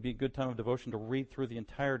this week, it'd be a good time of devotion to read through the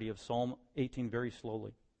entirety of Psalm 18 very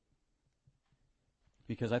slowly,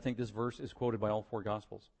 because I think this verse is quoted by all four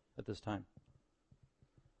Gospels at this time.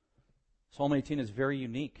 Psalm 18 is very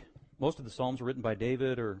unique. Most of the Psalms are written by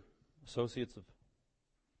David or associates of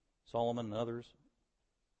Solomon and others.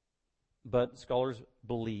 But scholars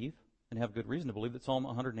believe, and have good reason to believe, that Psalm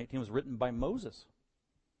 118 was written by Moses.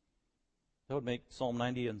 That would make Psalm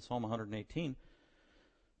 90 and Psalm 118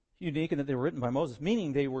 unique in that they were written by Moses,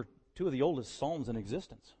 meaning they were two of the oldest psalms in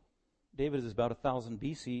existence. David is about 1000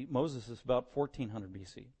 BC. Moses is about 1400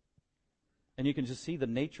 BC. And you can just see the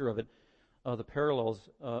nature of it, the parallels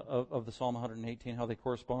of the Psalm 118, how they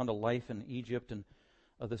correspond to life in Egypt, and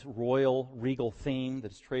this royal, regal theme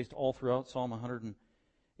that's traced all throughout Psalm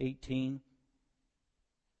 118.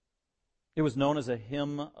 It was known as a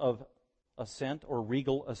hymn of ascent or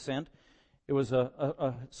regal ascent. It was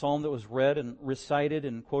a psalm that was read and recited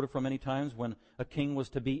and quoted from many times when a king was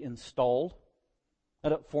to be installed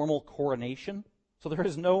at a formal coronation. So there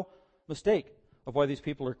is no mistake of why these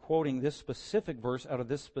people are quoting this specific verse out of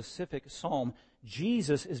this specific psalm.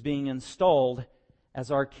 Jesus is being installed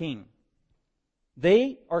as our king.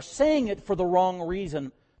 They are saying it for the wrong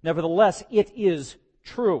reason. Nevertheless, it is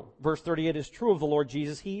true. Verse 38 is true of the Lord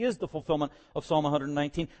Jesus. He is the fulfillment of Psalm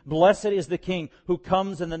 119. Blessed is the King who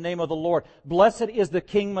comes in the name of the Lord. Blessed is the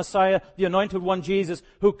King Messiah, the Anointed One Jesus,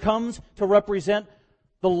 who comes to represent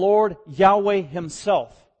the Lord Yahweh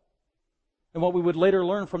Himself. And what we would later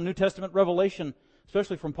learn from New Testament revelation,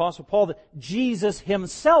 especially from Apostle Paul, that Jesus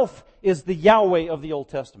Himself is the Yahweh of the Old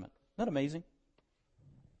Testament. Isn't that amazing?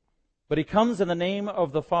 But He comes in the name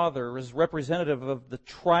of the Father as representative of the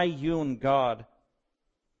triune God.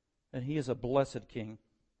 And He is a blessed King.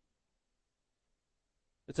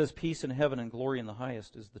 It says peace in heaven and glory in the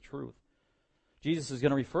highest is the truth. Jesus is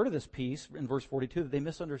going to refer to this peace in verse 42, that they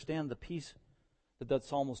misunderstand the peace that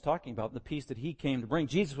psalm was talking about, the peace that He came to bring.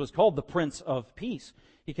 Jesus was called the Prince of Peace.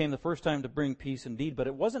 He came the first time to bring peace indeed, but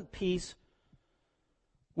it wasn't peace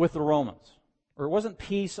with the Romans, or it wasn't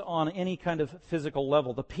peace on any kind of physical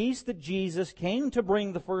level. The peace that Jesus came to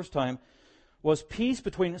bring the first time was peace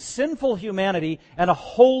between sinful humanity and a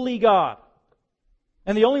holy God.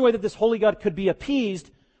 And the only way that this holy God could be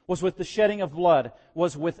appeased was with the shedding of blood,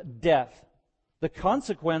 was with death. The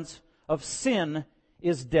consequence of sin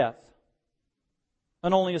is death.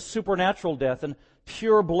 And only a supernatural death and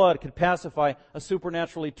pure blood could pacify a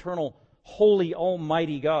supernatural, eternal, holy,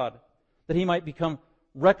 almighty God, that He might become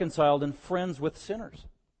reconciled and friends with sinners.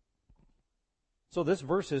 So this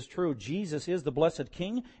verse is true. Jesus is the blessed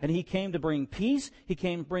King, and He came to bring peace. He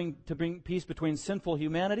came to bring peace between sinful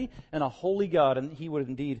humanity and a holy God, and He would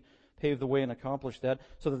indeed pave the way and accomplish that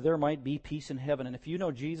so that there might be peace in heaven. And if you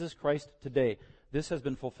know Jesus Christ today, this has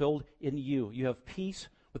been fulfilled in you. You have peace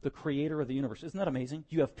with the Creator of the universe. Isn't that amazing?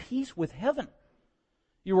 You have peace with heaven.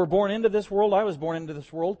 You were born into this world. I was born into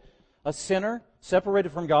this world. A sinner,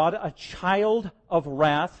 separated from God, a child of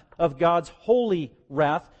wrath, of God's holy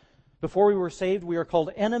wrath. Before we were saved, we are called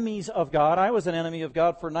enemies of God. I was an enemy of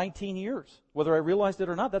God for 19 years. Whether I realized it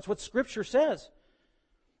or not, that's what Scripture says.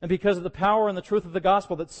 And because of the power and the truth of the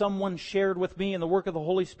gospel that someone shared with me in the work of the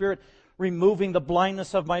Holy Spirit, removing the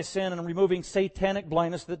blindness of my sin and removing satanic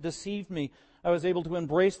blindness that deceived me, I was able to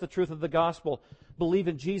embrace the truth of the gospel, believe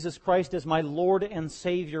in Jesus Christ as my Lord and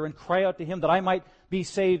Savior, and cry out to Him that I might be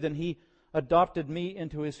saved. And He adopted me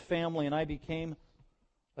into His family, and I became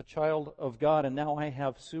a child of God, and now I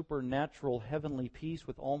have supernatural heavenly peace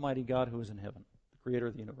with Almighty God who is in heaven, the Creator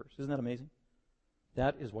of the universe. Isn't that amazing?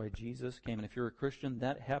 That is why Jesus came. And if you're a Christian,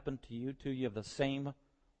 that happened to you too. You have the same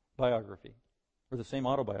biography, or the same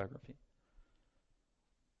autobiography.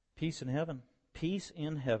 Peace in heaven. Peace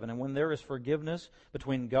in heaven. And when there is forgiveness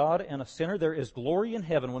between God and a sinner, there is glory in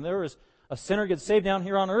heaven. When there is a sinner gets saved down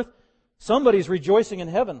here on earth, somebody's rejoicing in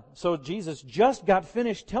heaven. So Jesus just got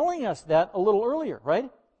finished telling us that a little earlier, right?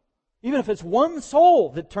 Even if it's one soul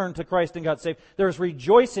that turned to Christ and got saved, there is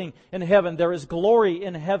rejoicing in heaven. There is glory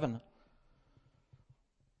in heaven.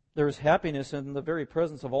 There is happiness in the very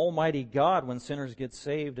presence of Almighty God when sinners get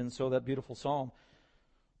saved. And so that beautiful psalm,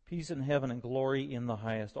 peace in heaven and glory in the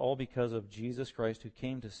highest, all because of Jesus Christ who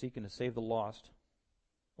came to seek and to save the lost.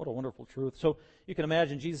 What a wonderful truth. So you can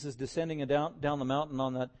imagine Jesus is descending down the mountain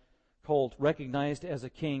on that colt, recognized as a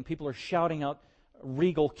king. People are shouting out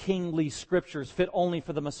regal, kingly scriptures fit only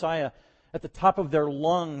for the Messiah at the top of their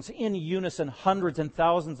lungs, in unison, hundreds and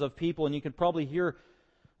thousands of people. And you can probably hear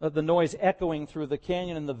the noise echoing through the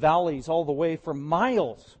canyon and the valleys all the way for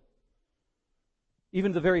miles.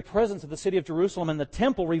 Even the very presence of the city of Jerusalem and the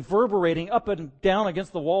temple reverberating up and down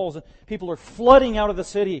against the walls. And people are flooding out of the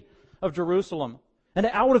city of Jerusalem and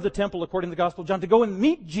out of the temple, according to the Gospel of John, to go and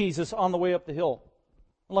meet Jesus on the way up the hill.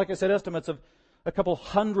 Like I said, estimates of A couple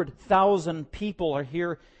 100,000 people are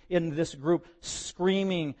here in this group,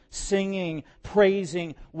 screaming, singing,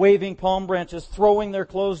 praising, waving palm branches, throwing their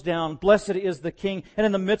clothes down. Blessed is the King. And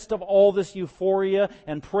in the midst of all this euphoria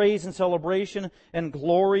and praise and celebration and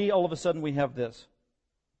glory, all of a sudden we have this.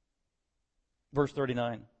 Verse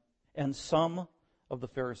 39. And some of the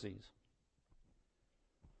Pharisees,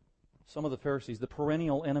 the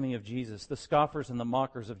perennial enemy of Jesus, the scoffers and the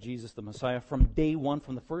mockers of Jesus the Messiah, from day one,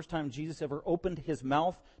 from the first time Jesus ever opened His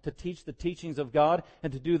mouth to teach the teachings of God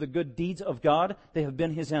and to do the good deeds of God, they have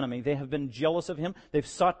been His enemy. They have been jealous of Him. They've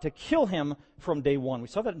sought to kill Him from day one. We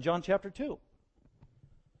saw that in John chapter 2.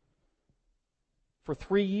 For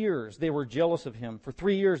 3 years, they were jealous of Him. For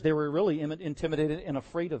 3 years, they were really intimidated and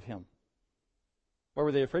afraid of Him. Why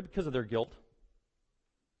were they afraid? Because of their guilt.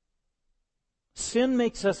 Sin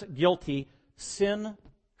makes us guilty. Sin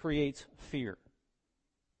creates fear.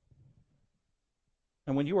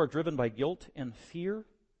 And when you are driven by guilt and fear,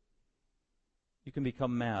 you can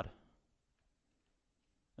become mad.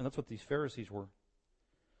 And that's what these Pharisees were.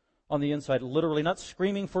 On the inside, literally not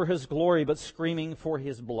screaming for His glory, but screaming for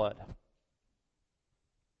His blood. It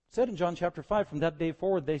said in John chapter 5, from that day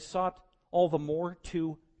forward, they sought all the more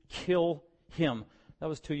to kill Him. That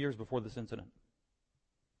was 2 years before this incident.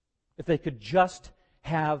 If they could just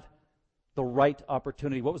have the right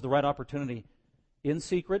opportunity. What was the right opportunity? In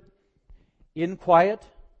secret, in quiet,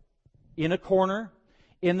 in a corner,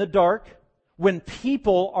 in the dark, when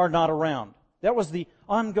people are not around. That was the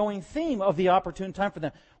ongoing theme of the opportune time for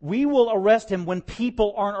them. We will arrest Him when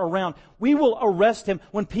people aren't around. We will arrest Him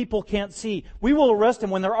when people can't see. We will arrest Him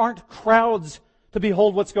when there aren't crowds to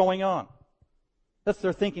behold what's going on. That's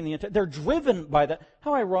their thinking. They're driven by that.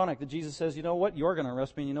 How ironic that Jesus says, you know what, you're going to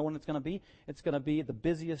arrest me, and you know when it's going to be? It's going to be the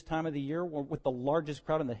busiest time of the year with the largest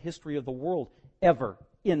crowd in the history of the world ever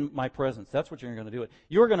in my presence. That's what you're going to do it.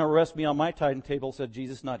 You're going to arrest me on my timetable, said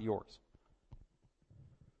Jesus, not yours.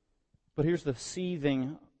 But here's the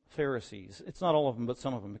seething Pharisees. It's not all of them, but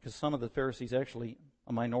some of them, because some of the Pharisees, actually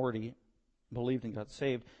a minority, believed and got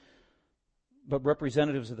saved. But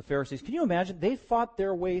representatives of the Pharisees, can you imagine? They fought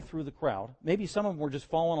their way through the crowd. Maybe some of them were just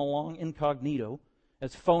following along incognito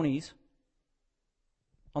as phonies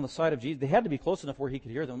on the side of Jesus. They had to be close enough where He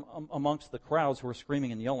could hear them amongst the crowds who were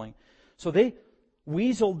screaming and yelling. So they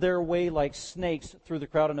weaseled their way like snakes through the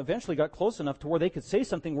crowd and eventually got close enough to where they could say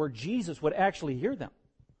something where Jesus would actually hear them.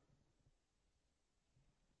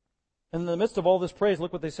 And in the midst of all this praise,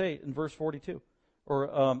 look what they say in verse 42,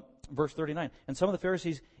 or verse 39. And some of the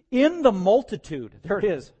Pharisees, in the multitude, there it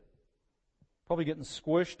is, probably getting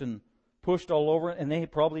squished and pushed all over, and they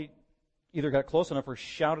probably either got close enough or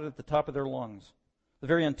shouted at the top of their lungs. The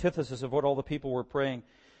very antithesis of what all the people were praying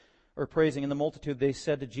or praising. In the multitude, they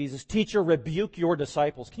said to Jesus, "Teacher, rebuke your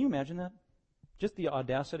disciples." Can you imagine that? Just the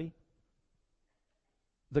audacity,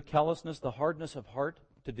 the callousness, the hardness of heart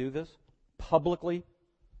to do this publicly,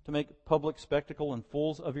 to make public spectacle and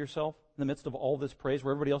fools of yourself in the midst of all this praise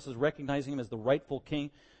where everybody else is recognizing Him as the rightful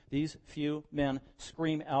King. These few men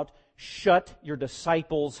scream out, "Shut your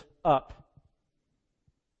disciples up."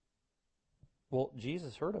 Well,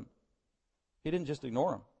 Jesus heard them. He didn't just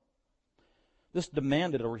ignore them. This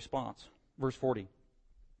demanded a response. Verse 40.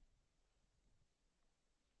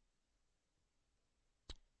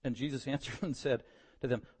 And Jesus answered and said to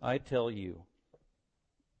them, I tell you,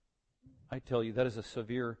 that is a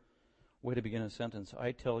severe way to begin a sentence.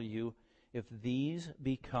 I tell you, if these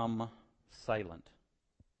become silent,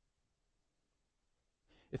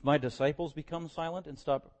 if my disciples become silent and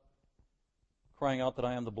stop crying out that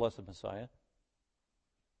I am the blessed Messiah,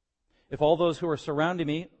 if all those who are surrounding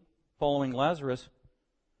me, following Lazarus,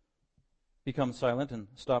 become silent and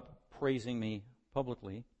stop praising me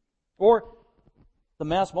publicly, or the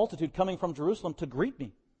mass multitude coming from Jerusalem to greet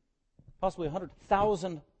me, possibly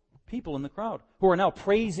 100,000 people in the crowd who are now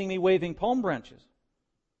praising me, waving palm branches,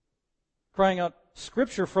 crying out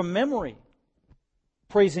Scripture from memory,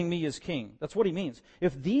 praising me as King. That's what he means.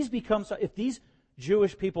 If these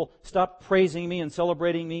Jewish people stop praising me and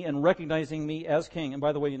celebrating me and recognizing me as King, and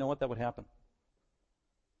by the way, you know what? That would happen.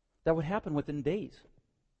 That would happen within days.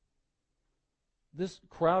 This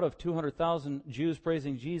crowd of 200,000 Jews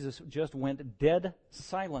praising Jesus just went dead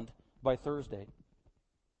silent by Thursday,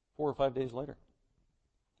 4 or 5 days later.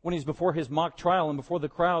 When he's before his mock trial and before the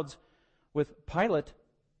crowds with Pilate,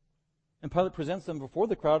 and Pilate presents them before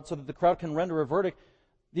the crowd so that the crowd can render a verdict,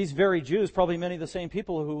 these very Jews, probably many of the same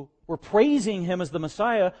people who were praising him as the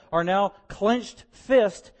Messiah, are now clenched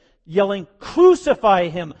fist yelling, "Crucify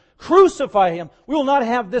him! Crucify him! We will not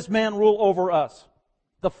have this man rule over us."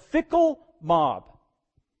 The fickle mob.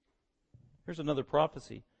 Here's another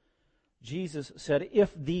prophecy. Jesus said,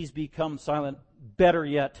 if these become silent, better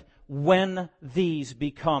yet, when these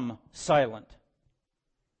become silent,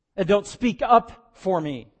 and don't speak up for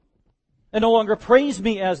me, and no longer praise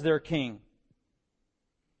me as their king,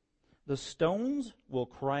 the stones will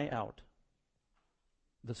cry out.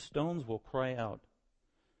 The stones will cry out.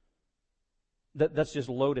 That's just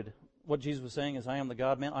loaded. What Jesus was saying is, I am the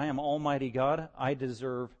God-man. I am Almighty God. I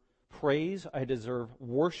deserve praise. I deserve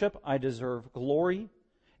worship. I deserve glory.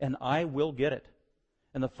 And I will get it.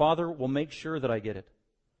 And the Father will make sure that I get it.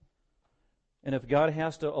 And if God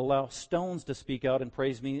has to allow stones to speak out and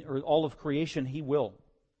praise me, or all of creation, He will.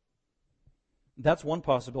 That's one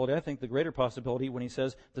possibility. I think the greater possibility, when He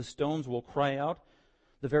says the stones will cry out,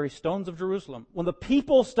 the very stones of Jerusalem. When the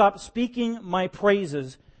people stop speaking my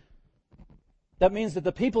praises, that means that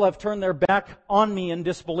the people have turned their back on me in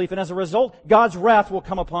disbelief. And as a result, God's wrath will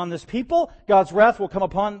come upon this people. God's wrath will come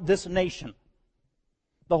upon this nation,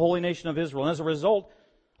 the holy nation of Israel. And as a result,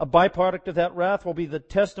 a byproduct of that wrath will be the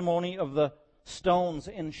testimony of the stones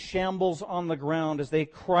in shambles on the ground as they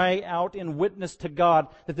cry out in witness to God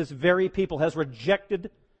that this very people has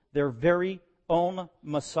rejected their very own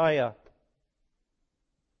Messiah.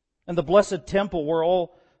 And the blessed temple, where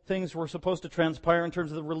all things were supposed to transpire in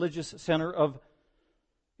terms of the religious center of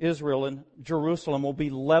Israel in Jerusalem, will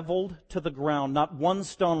be leveled to the ground. Not one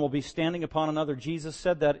stone will be standing upon another. Jesus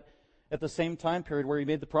said that at the same time period where He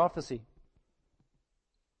made the prophecy,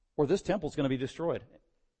 where this temple is going to be destroyed.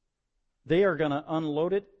 They are going to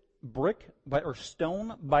unload it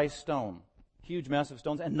stone by stone. Huge, massive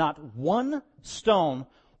stones. And not one stone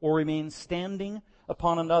will remain standing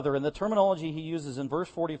upon another. And the terminology He uses in verse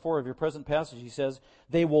 44 of your present passage, He says,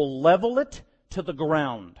 they will level it to the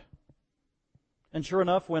ground. And sure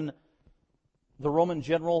enough, when the Roman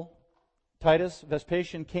general Titus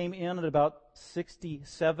Vespasian came in at about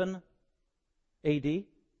 67 A.D.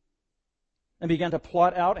 and began to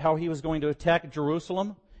plot out how he was going to attack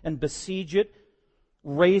Jerusalem and besiege it,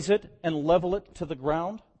 raise it, and level it to the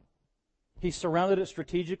ground, he surrounded it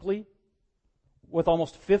strategically with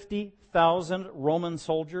almost 50,000 Roman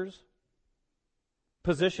soldiers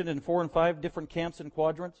positioned in 4 and 5 different camps and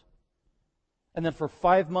quadrants. And then for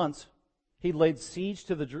 5 months, he laid siege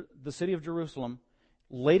to the city of Jerusalem,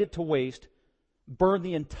 laid it to waste, burned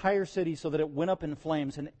the entire city so that it went up in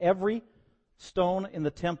flames, and every stone in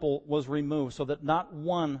the temple was removed so that not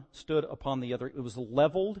one stood upon the other. It was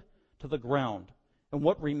leveled to the ground. And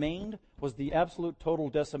what remained was the absolute total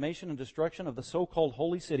decimation and destruction of the so-called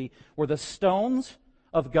holy city, where the stones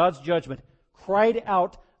of God's judgment cried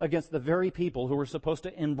out against the very people who were supposed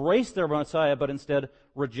to embrace their Messiah but instead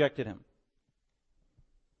rejected Him.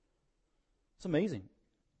 It's amazing.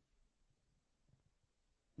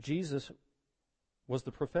 Jesus was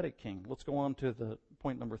the prophetic king. Let's go on to the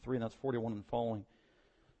point number 3, and that's 41 and following.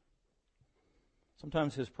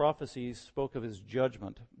 Sometimes His prophecies spoke of His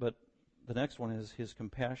judgment, but the next one is His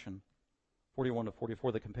compassion. 41 to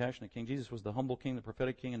 44, the compassionate king. Jesus was the humble king, the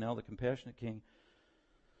prophetic king, and now the compassionate king.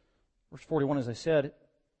 Verse 41, as I said,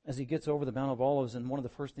 as He gets over the Mount of Olives, and one of the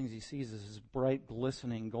first things He sees is His bright,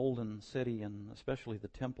 glistening, golden city, and especially the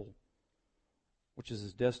temple, which is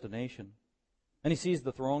His destination. And He sees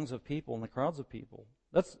the throngs of people and the crowds of people.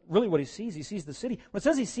 That's really what He sees. He sees the city. When it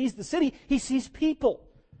says He sees the city, He sees people.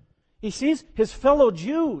 He sees His fellow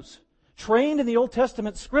Jews, trained in the Old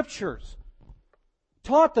Testament Scriptures,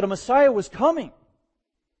 taught that a Messiah was coming.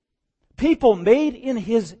 People made in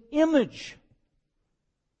His image.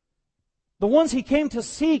 The ones He came to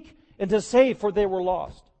seek and to save, for they were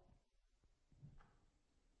lost.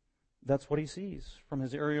 That's what He sees from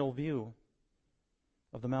His aerial view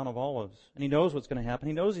of the Mount of Olives. And He knows what's going to happen.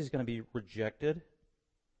 He knows He's going to be rejected.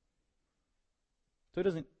 So He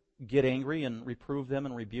doesn't get angry and reprove them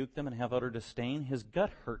and rebuke them and have utter disdain. His gut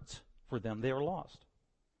hurts for them. They are lost.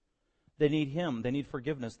 They need Him. They need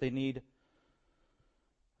forgiveness. They need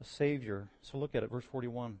a Savior. So look at it, verse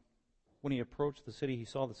 41. When He approached the city, He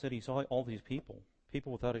saw the city. He saw all these people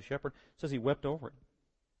without a shepherd. It says He wept over it.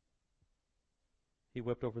 He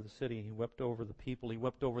wept over the city. He wept over the people. He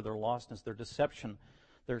wept over their lostness, their deception,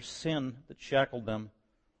 their sin that shackled them.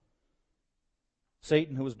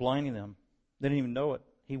 Satan, who was blinding them. They didn't even know it.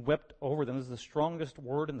 He wept over them. This is the strongest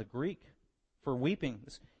word in the Greek for weeping.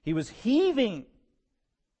 He was heaving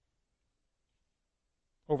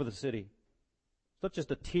over the city. It's not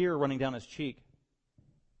just a tear running down his cheek.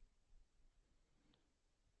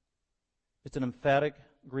 It's an emphatic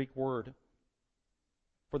Greek word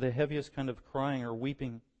for the heaviest kind of crying or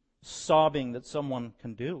weeping, sobbing that someone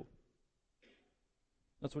can do.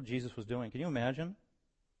 That's what Jesus was doing. Can you imagine?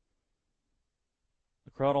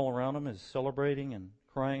 The crowd all around Him is celebrating and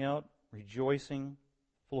crying out, rejoicing,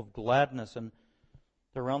 full of gladness, and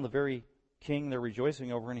they're around the very king they're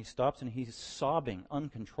rejoicing over, and he stops and he's sobbing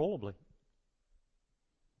uncontrollably.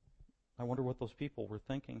 I wonder what those people were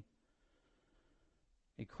thinking.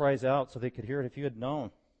 He cries out so they could hear it. If you had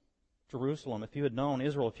known, Jerusalem, if you had known,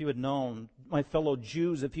 Israel, if you had known, my fellow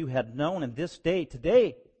Jews, if you had known in this day,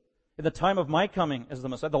 today, in the time of my coming as the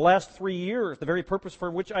Messiah, the last 3 years, the very purpose for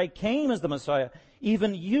which I came as the Messiah,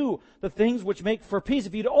 even you, the things which make for peace,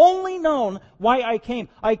 if you'd only known why I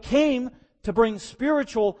came to bring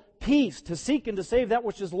spiritual peace, to seek and to save that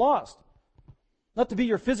which is lost. Not to be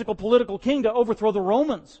your physical political king to overthrow the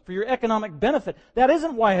Romans for your economic benefit. That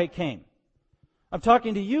isn't why I came. I'm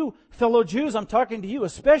talking to you, fellow Jews. I'm talking to you,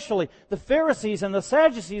 especially the Pharisees and the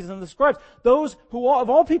Sadducees and the scribes, those who, of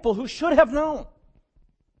all people, who should have known.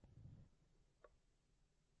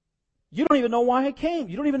 You don't even know why I came.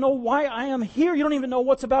 You don't even know why I am here. You don't even know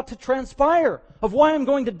what's about to transpire, of why I'm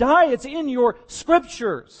going to die. It's in your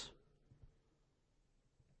scriptures.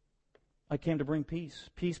 I came to bring peace.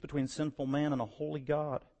 Peace between sinful man and a holy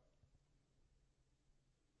God.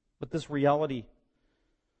 But this reality,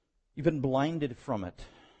 you've been blinded from it.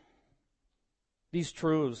 These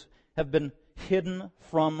truths have been hidden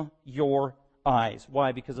from your eyes.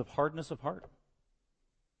 Why? Because of hardness of heart.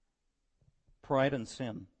 Pride and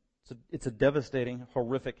sin. It's a devastating,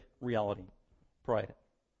 horrific reality. Pride.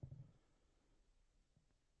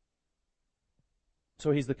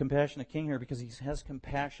 So he's the compassionate king here because he has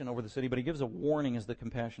compassion over the city, but he gives a warning as the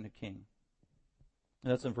compassionate king.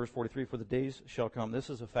 And that's in verse 43, for the days shall come. This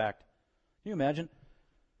is a fact. Can you imagine?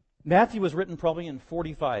 Matthew was written probably in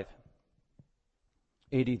 45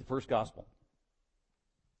 AD, the first gospel.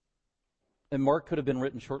 And Mark could have been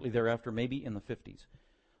written shortly thereafter, maybe in the 50s.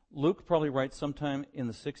 Luke probably writes sometime in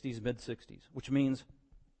the 60s, mid-60s, which means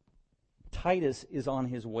Titus is on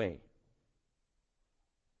his way.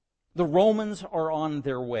 The Romans are on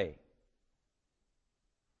their way.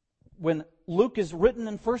 When Luke is written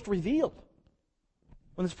and first revealed,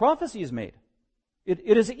 when this prophecy is made,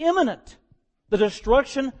 it is imminent, the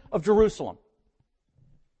destruction of Jerusalem.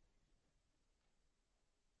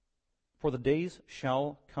 For the days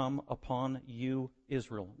shall come upon you,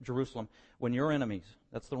 Israel, Jerusalem, when your enemies,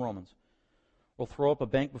 that's the Romans, will throw up a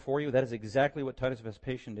bank before you. That is exactly what Titus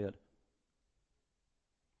Vespasian did.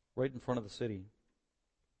 Right in front of the city.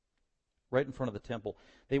 Right in front of the temple.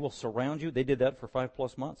 They will surround you. They did that for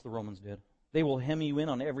 5+ months, the Romans did. They will hem you in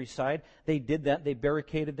on every side. They did that. They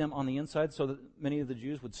barricaded them on the inside so that many of the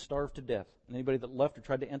Jews would starve to death. And anybody that left or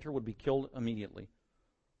tried to enter would be killed immediately.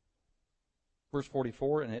 Verse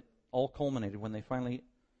 44, and it all culminated when they finally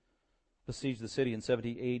besieged the city in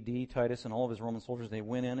 70 AD. Titus and all of his Roman soldiers, they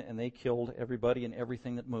went in and they killed everybody and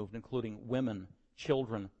everything that moved, including women,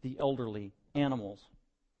 children, the elderly, animals.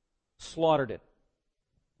 Slaughtered it.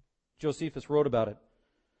 Josephus wrote about it.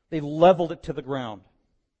 They leveled it to the ground.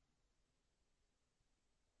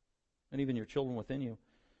 And even your children within you.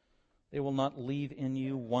 They will not leave in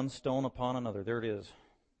you one stone upon another. There it is.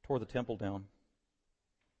 Tore the temple down.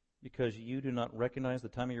 Because you do not recognize the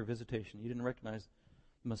time of your visitation. You didn't recognize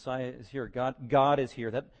the Messiah is here. God is here.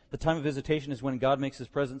 The time of visitation is when God makes His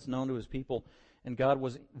presence known to His people. And God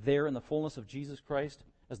was there in the fullness of Jesus Christ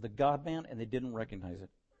as the God-man, and they didn't recognize it.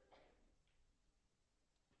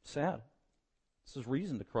 Sad. This is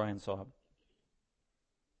reason to cry and sob.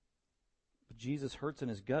 But Jesus hurts in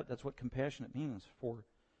His gut. That's what compassionate means for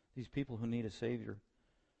these people who need a Savior.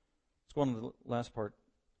 Let's go on to the last part,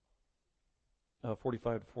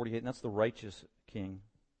 45 to 48, and that's the righteous King.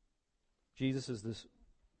 Jesus is this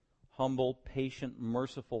humble, patient,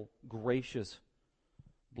 merciful, gracious,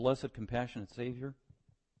 blessed, compassionate Savior.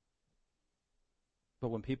 But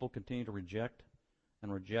when people continue to reject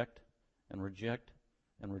and reject and reject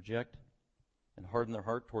and reject and harden their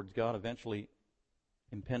heart towards God, eventually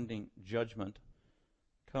impending judgment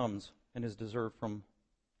comes and is deserved from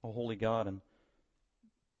a holy God. And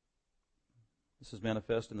this is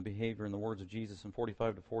manifest in the behavior and the words of Jesus in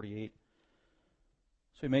 45 to 48.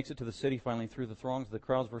 So He makes it to the city finally through the throngs of the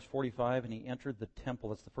crowds, verse 45, and He entered the temple.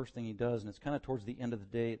 That's the first thing He does, and it's kind of towards the end of the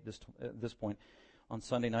day at this point on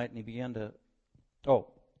Sunday night, and He began to...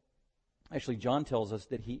 Actually, John tells us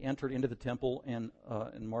that He entered into the temple, and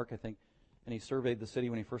in Mark, I think, and He surveyed the city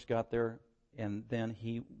when He first got there, and then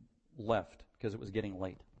He left because it was getting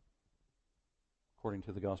late, according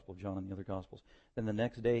to the Gospel of John and the other Gospels. Then the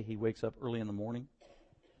next day, He wakes up early in the morning,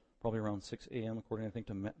 probably around 6 a.m., according, I think,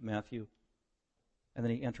 to Matthew, and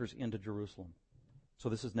then He enters into Jerusalem. So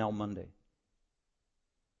this is now Monday.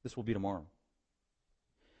 This will be tomorrow.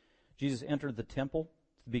 Jesus entered the temple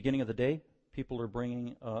at the beginning of the day. People are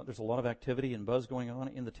bringing, there's a lot of activity and buzz going on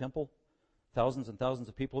in the temple. thousands and thousands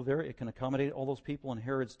of people there. It can accommodate all those people in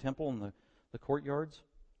Herod's temple and the courtyards.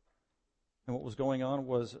 And what was going on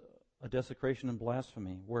was a desecration and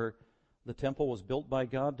blasphemy, where the temple was built by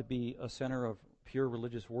God to be a center of pure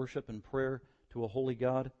religious worship and prayer to a holy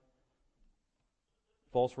God.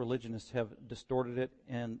 False religionists have distorted it,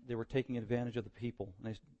 and they were taking advantage of the people.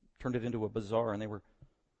 And they turned it into a bazaar, and they were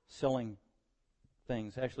selling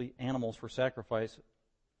things, actually animals for sacrifice,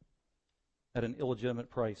 at an illegitimate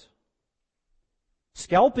price.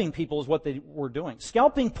 Scalping people is what they were doing.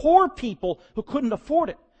 Scalping poor people who couldn't afford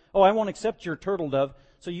it. Oh, I won't accept your turtle dove,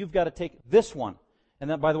 so you've got to take this one. And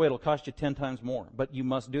that, by the way, it'll cost you 10 times more. But you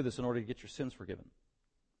must do this in order to get your sins forgiven.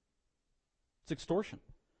 It's extortion.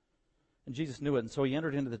 And Jesus knew it. And so he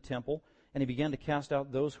entered into the temple, and he began to cast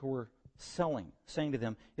out those who were selling, saying to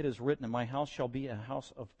them, "It is written, my house shall be a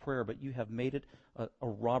house of prayer, but you have made it a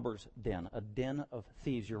robber's den, a den of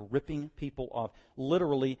thieves." You're ripping people off.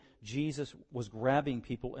 Literally, Jesus was grabbing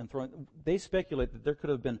people and throwing. They speculate that there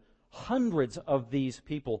could have been hundreds of these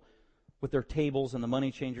people with their tables and the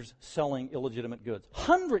money changers selling illegitimate goods.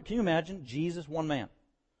 Can you imagine? Jesus, one man,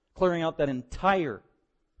 clearing out that entire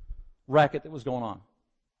racket that was going on.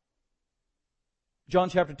 John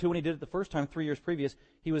chapter 2, when he did it the first time 3 years previous,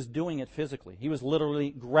 he was doing it physically. He was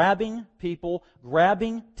literally grabbing people,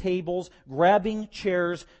 grabbing tables, grabbing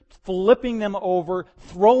chairs, flipping them over,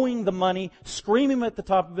 throwing the money, screaming at the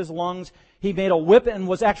top of his lungs. He made a whip and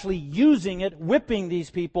was actually using it, whipping these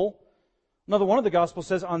people. Another one of the Gospels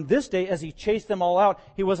says on this day, as he chased them all out,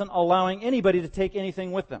 he wasn't allowing anybody to take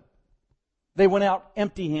anything with them. They went out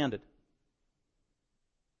empty-handed.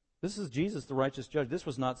 This is Jesus, the righteous judge. This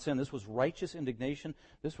was not sin. This was righteous indignation.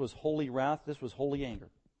 This was holy wrath. This was holy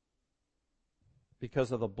anger.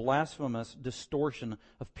 Because of the blasphemous distortion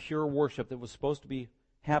of pure worship that was supposed to be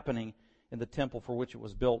happening in the temple for which it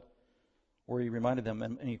was built, where he reminded them,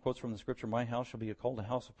 and he quotes from the scripture, "My house shall be called a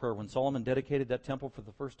house of prayer." When Solomon dedicated that temple for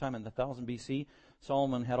the first time in the 1000 BC,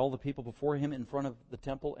 Solomon had all the people before him in front of the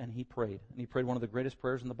temple, and he prayed. And he prayed one of the greatest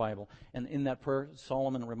prayers in the Bible. And in that prayer,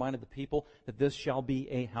 Solomon reminded the people that this shall be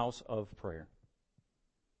a house of prayer.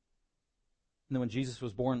 And then when Jesus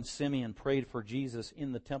was born, Simeon prayed for Jesus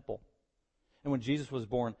in the temple. And when Jesus was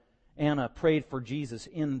born, Anna prayed for Jesus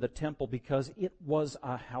in the temple because it was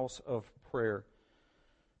a house of prayer.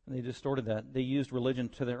 And they distorted that. They used religion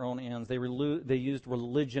to their own ends. They used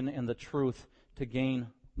religion and the truth to gain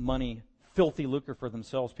money, filthy lucre for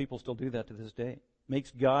themselves. People still do that to this day. Makes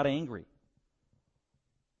God angry.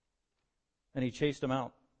 And he chased them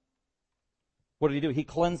out. What did he do? He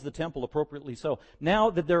cleansed the temple appropriately so. Now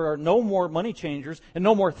that there are no more money changers and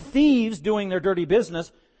no more thieves doing their dirty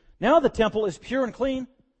business, now the temple is pure and clean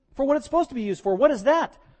for what it's supposed to be used for. What is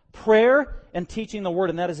that? Prayer and teaching the Word.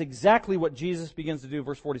 And that is exactly what Jesus begins to do.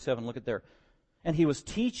 Verse 47, look at there. And he was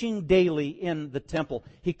teaching daily in the temple.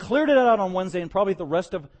 He cleared it out on Wednesday and probably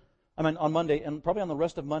on Monday, and probably on the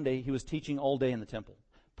rest of Monday, he was teaching all day in the temple.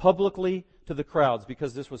 Publicly to the crowds,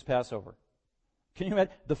 because this was Passover. Can you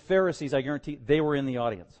imagine? The Pharisees, I guarantee, they were in the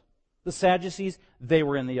audience. The Sadducees, they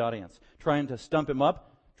were in the audience. Trying to stump him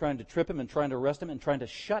up, trying to trip him, and trying to arrest him, and trying to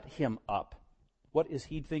shut him up. What does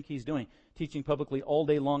he think he's doing? Teaching publicly all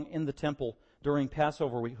day long in the temple during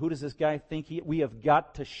Passover week. Who does this guy think we have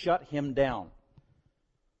got to shut him down?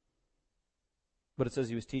 But it says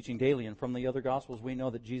he was teaching daily. And from the other Gospels, we know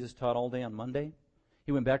that Jesus taught all day on Monday.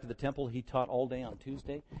 He went back to the temple. He taught all day on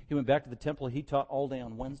Tuesday. He went back to the temple. He taught all day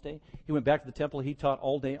on Wednesday. He went back to the temple. He taught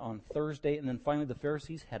all day on Thursday. And then finally the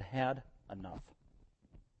Pharisees had had enough.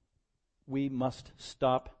 We must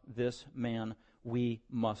stop this man. We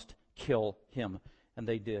must kill him. And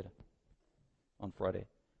they did on Friday.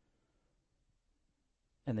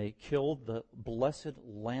 And they killed the blessed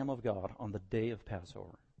Lamb of God on the day of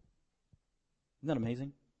Passover. Isn't that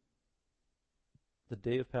amazing? The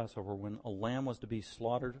day of Passover, when a lamb was to be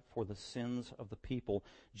slaughtered for the sins of the people,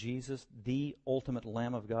 Jesus, the ultimate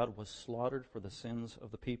Lamb of God, was slaughtered for the sins of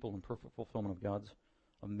the people in perfect fulfillment of God's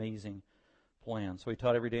amazing plan. So he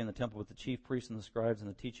taught every day in the temple, with the chief priests and the scribes and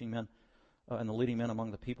the teaching men and the leading men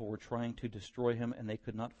among the people were trying to destroy him, and they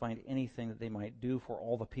could not find anything that they might do, for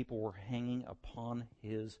all the people were hanging upon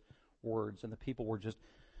his words. And the people were just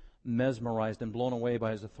mesmerized and blown away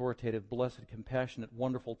by his authoritative, blessed, compassionate,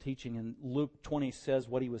 wonderful teaching. And Luke 20 says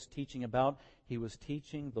what he was teaching about. He was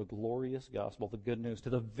teaching the glorious gospel, the good news. To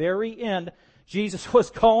the very end, Jesus was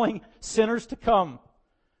calling sinners to come.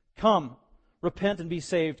 Come, repent and be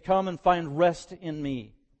saved. Come and find rest in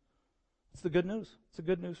me. It's the good news. It's the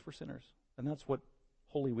good news for sinners. And that's what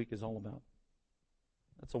Holy Week is all about.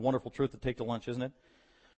 That's a wonderful truth to take to lunch, isn't it?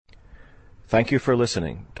 Thank you for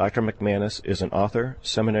listening. Dr. McManus is an author,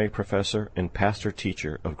 seminary professor, and pastor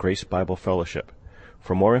teacher of Grace Bible Fellowship.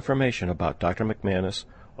 For more information about Dr. McManus,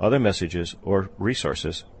 other messages, or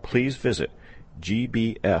resources, please visit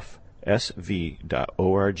gbfsv.org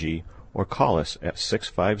or call us at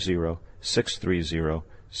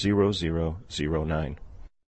 650-630-0009.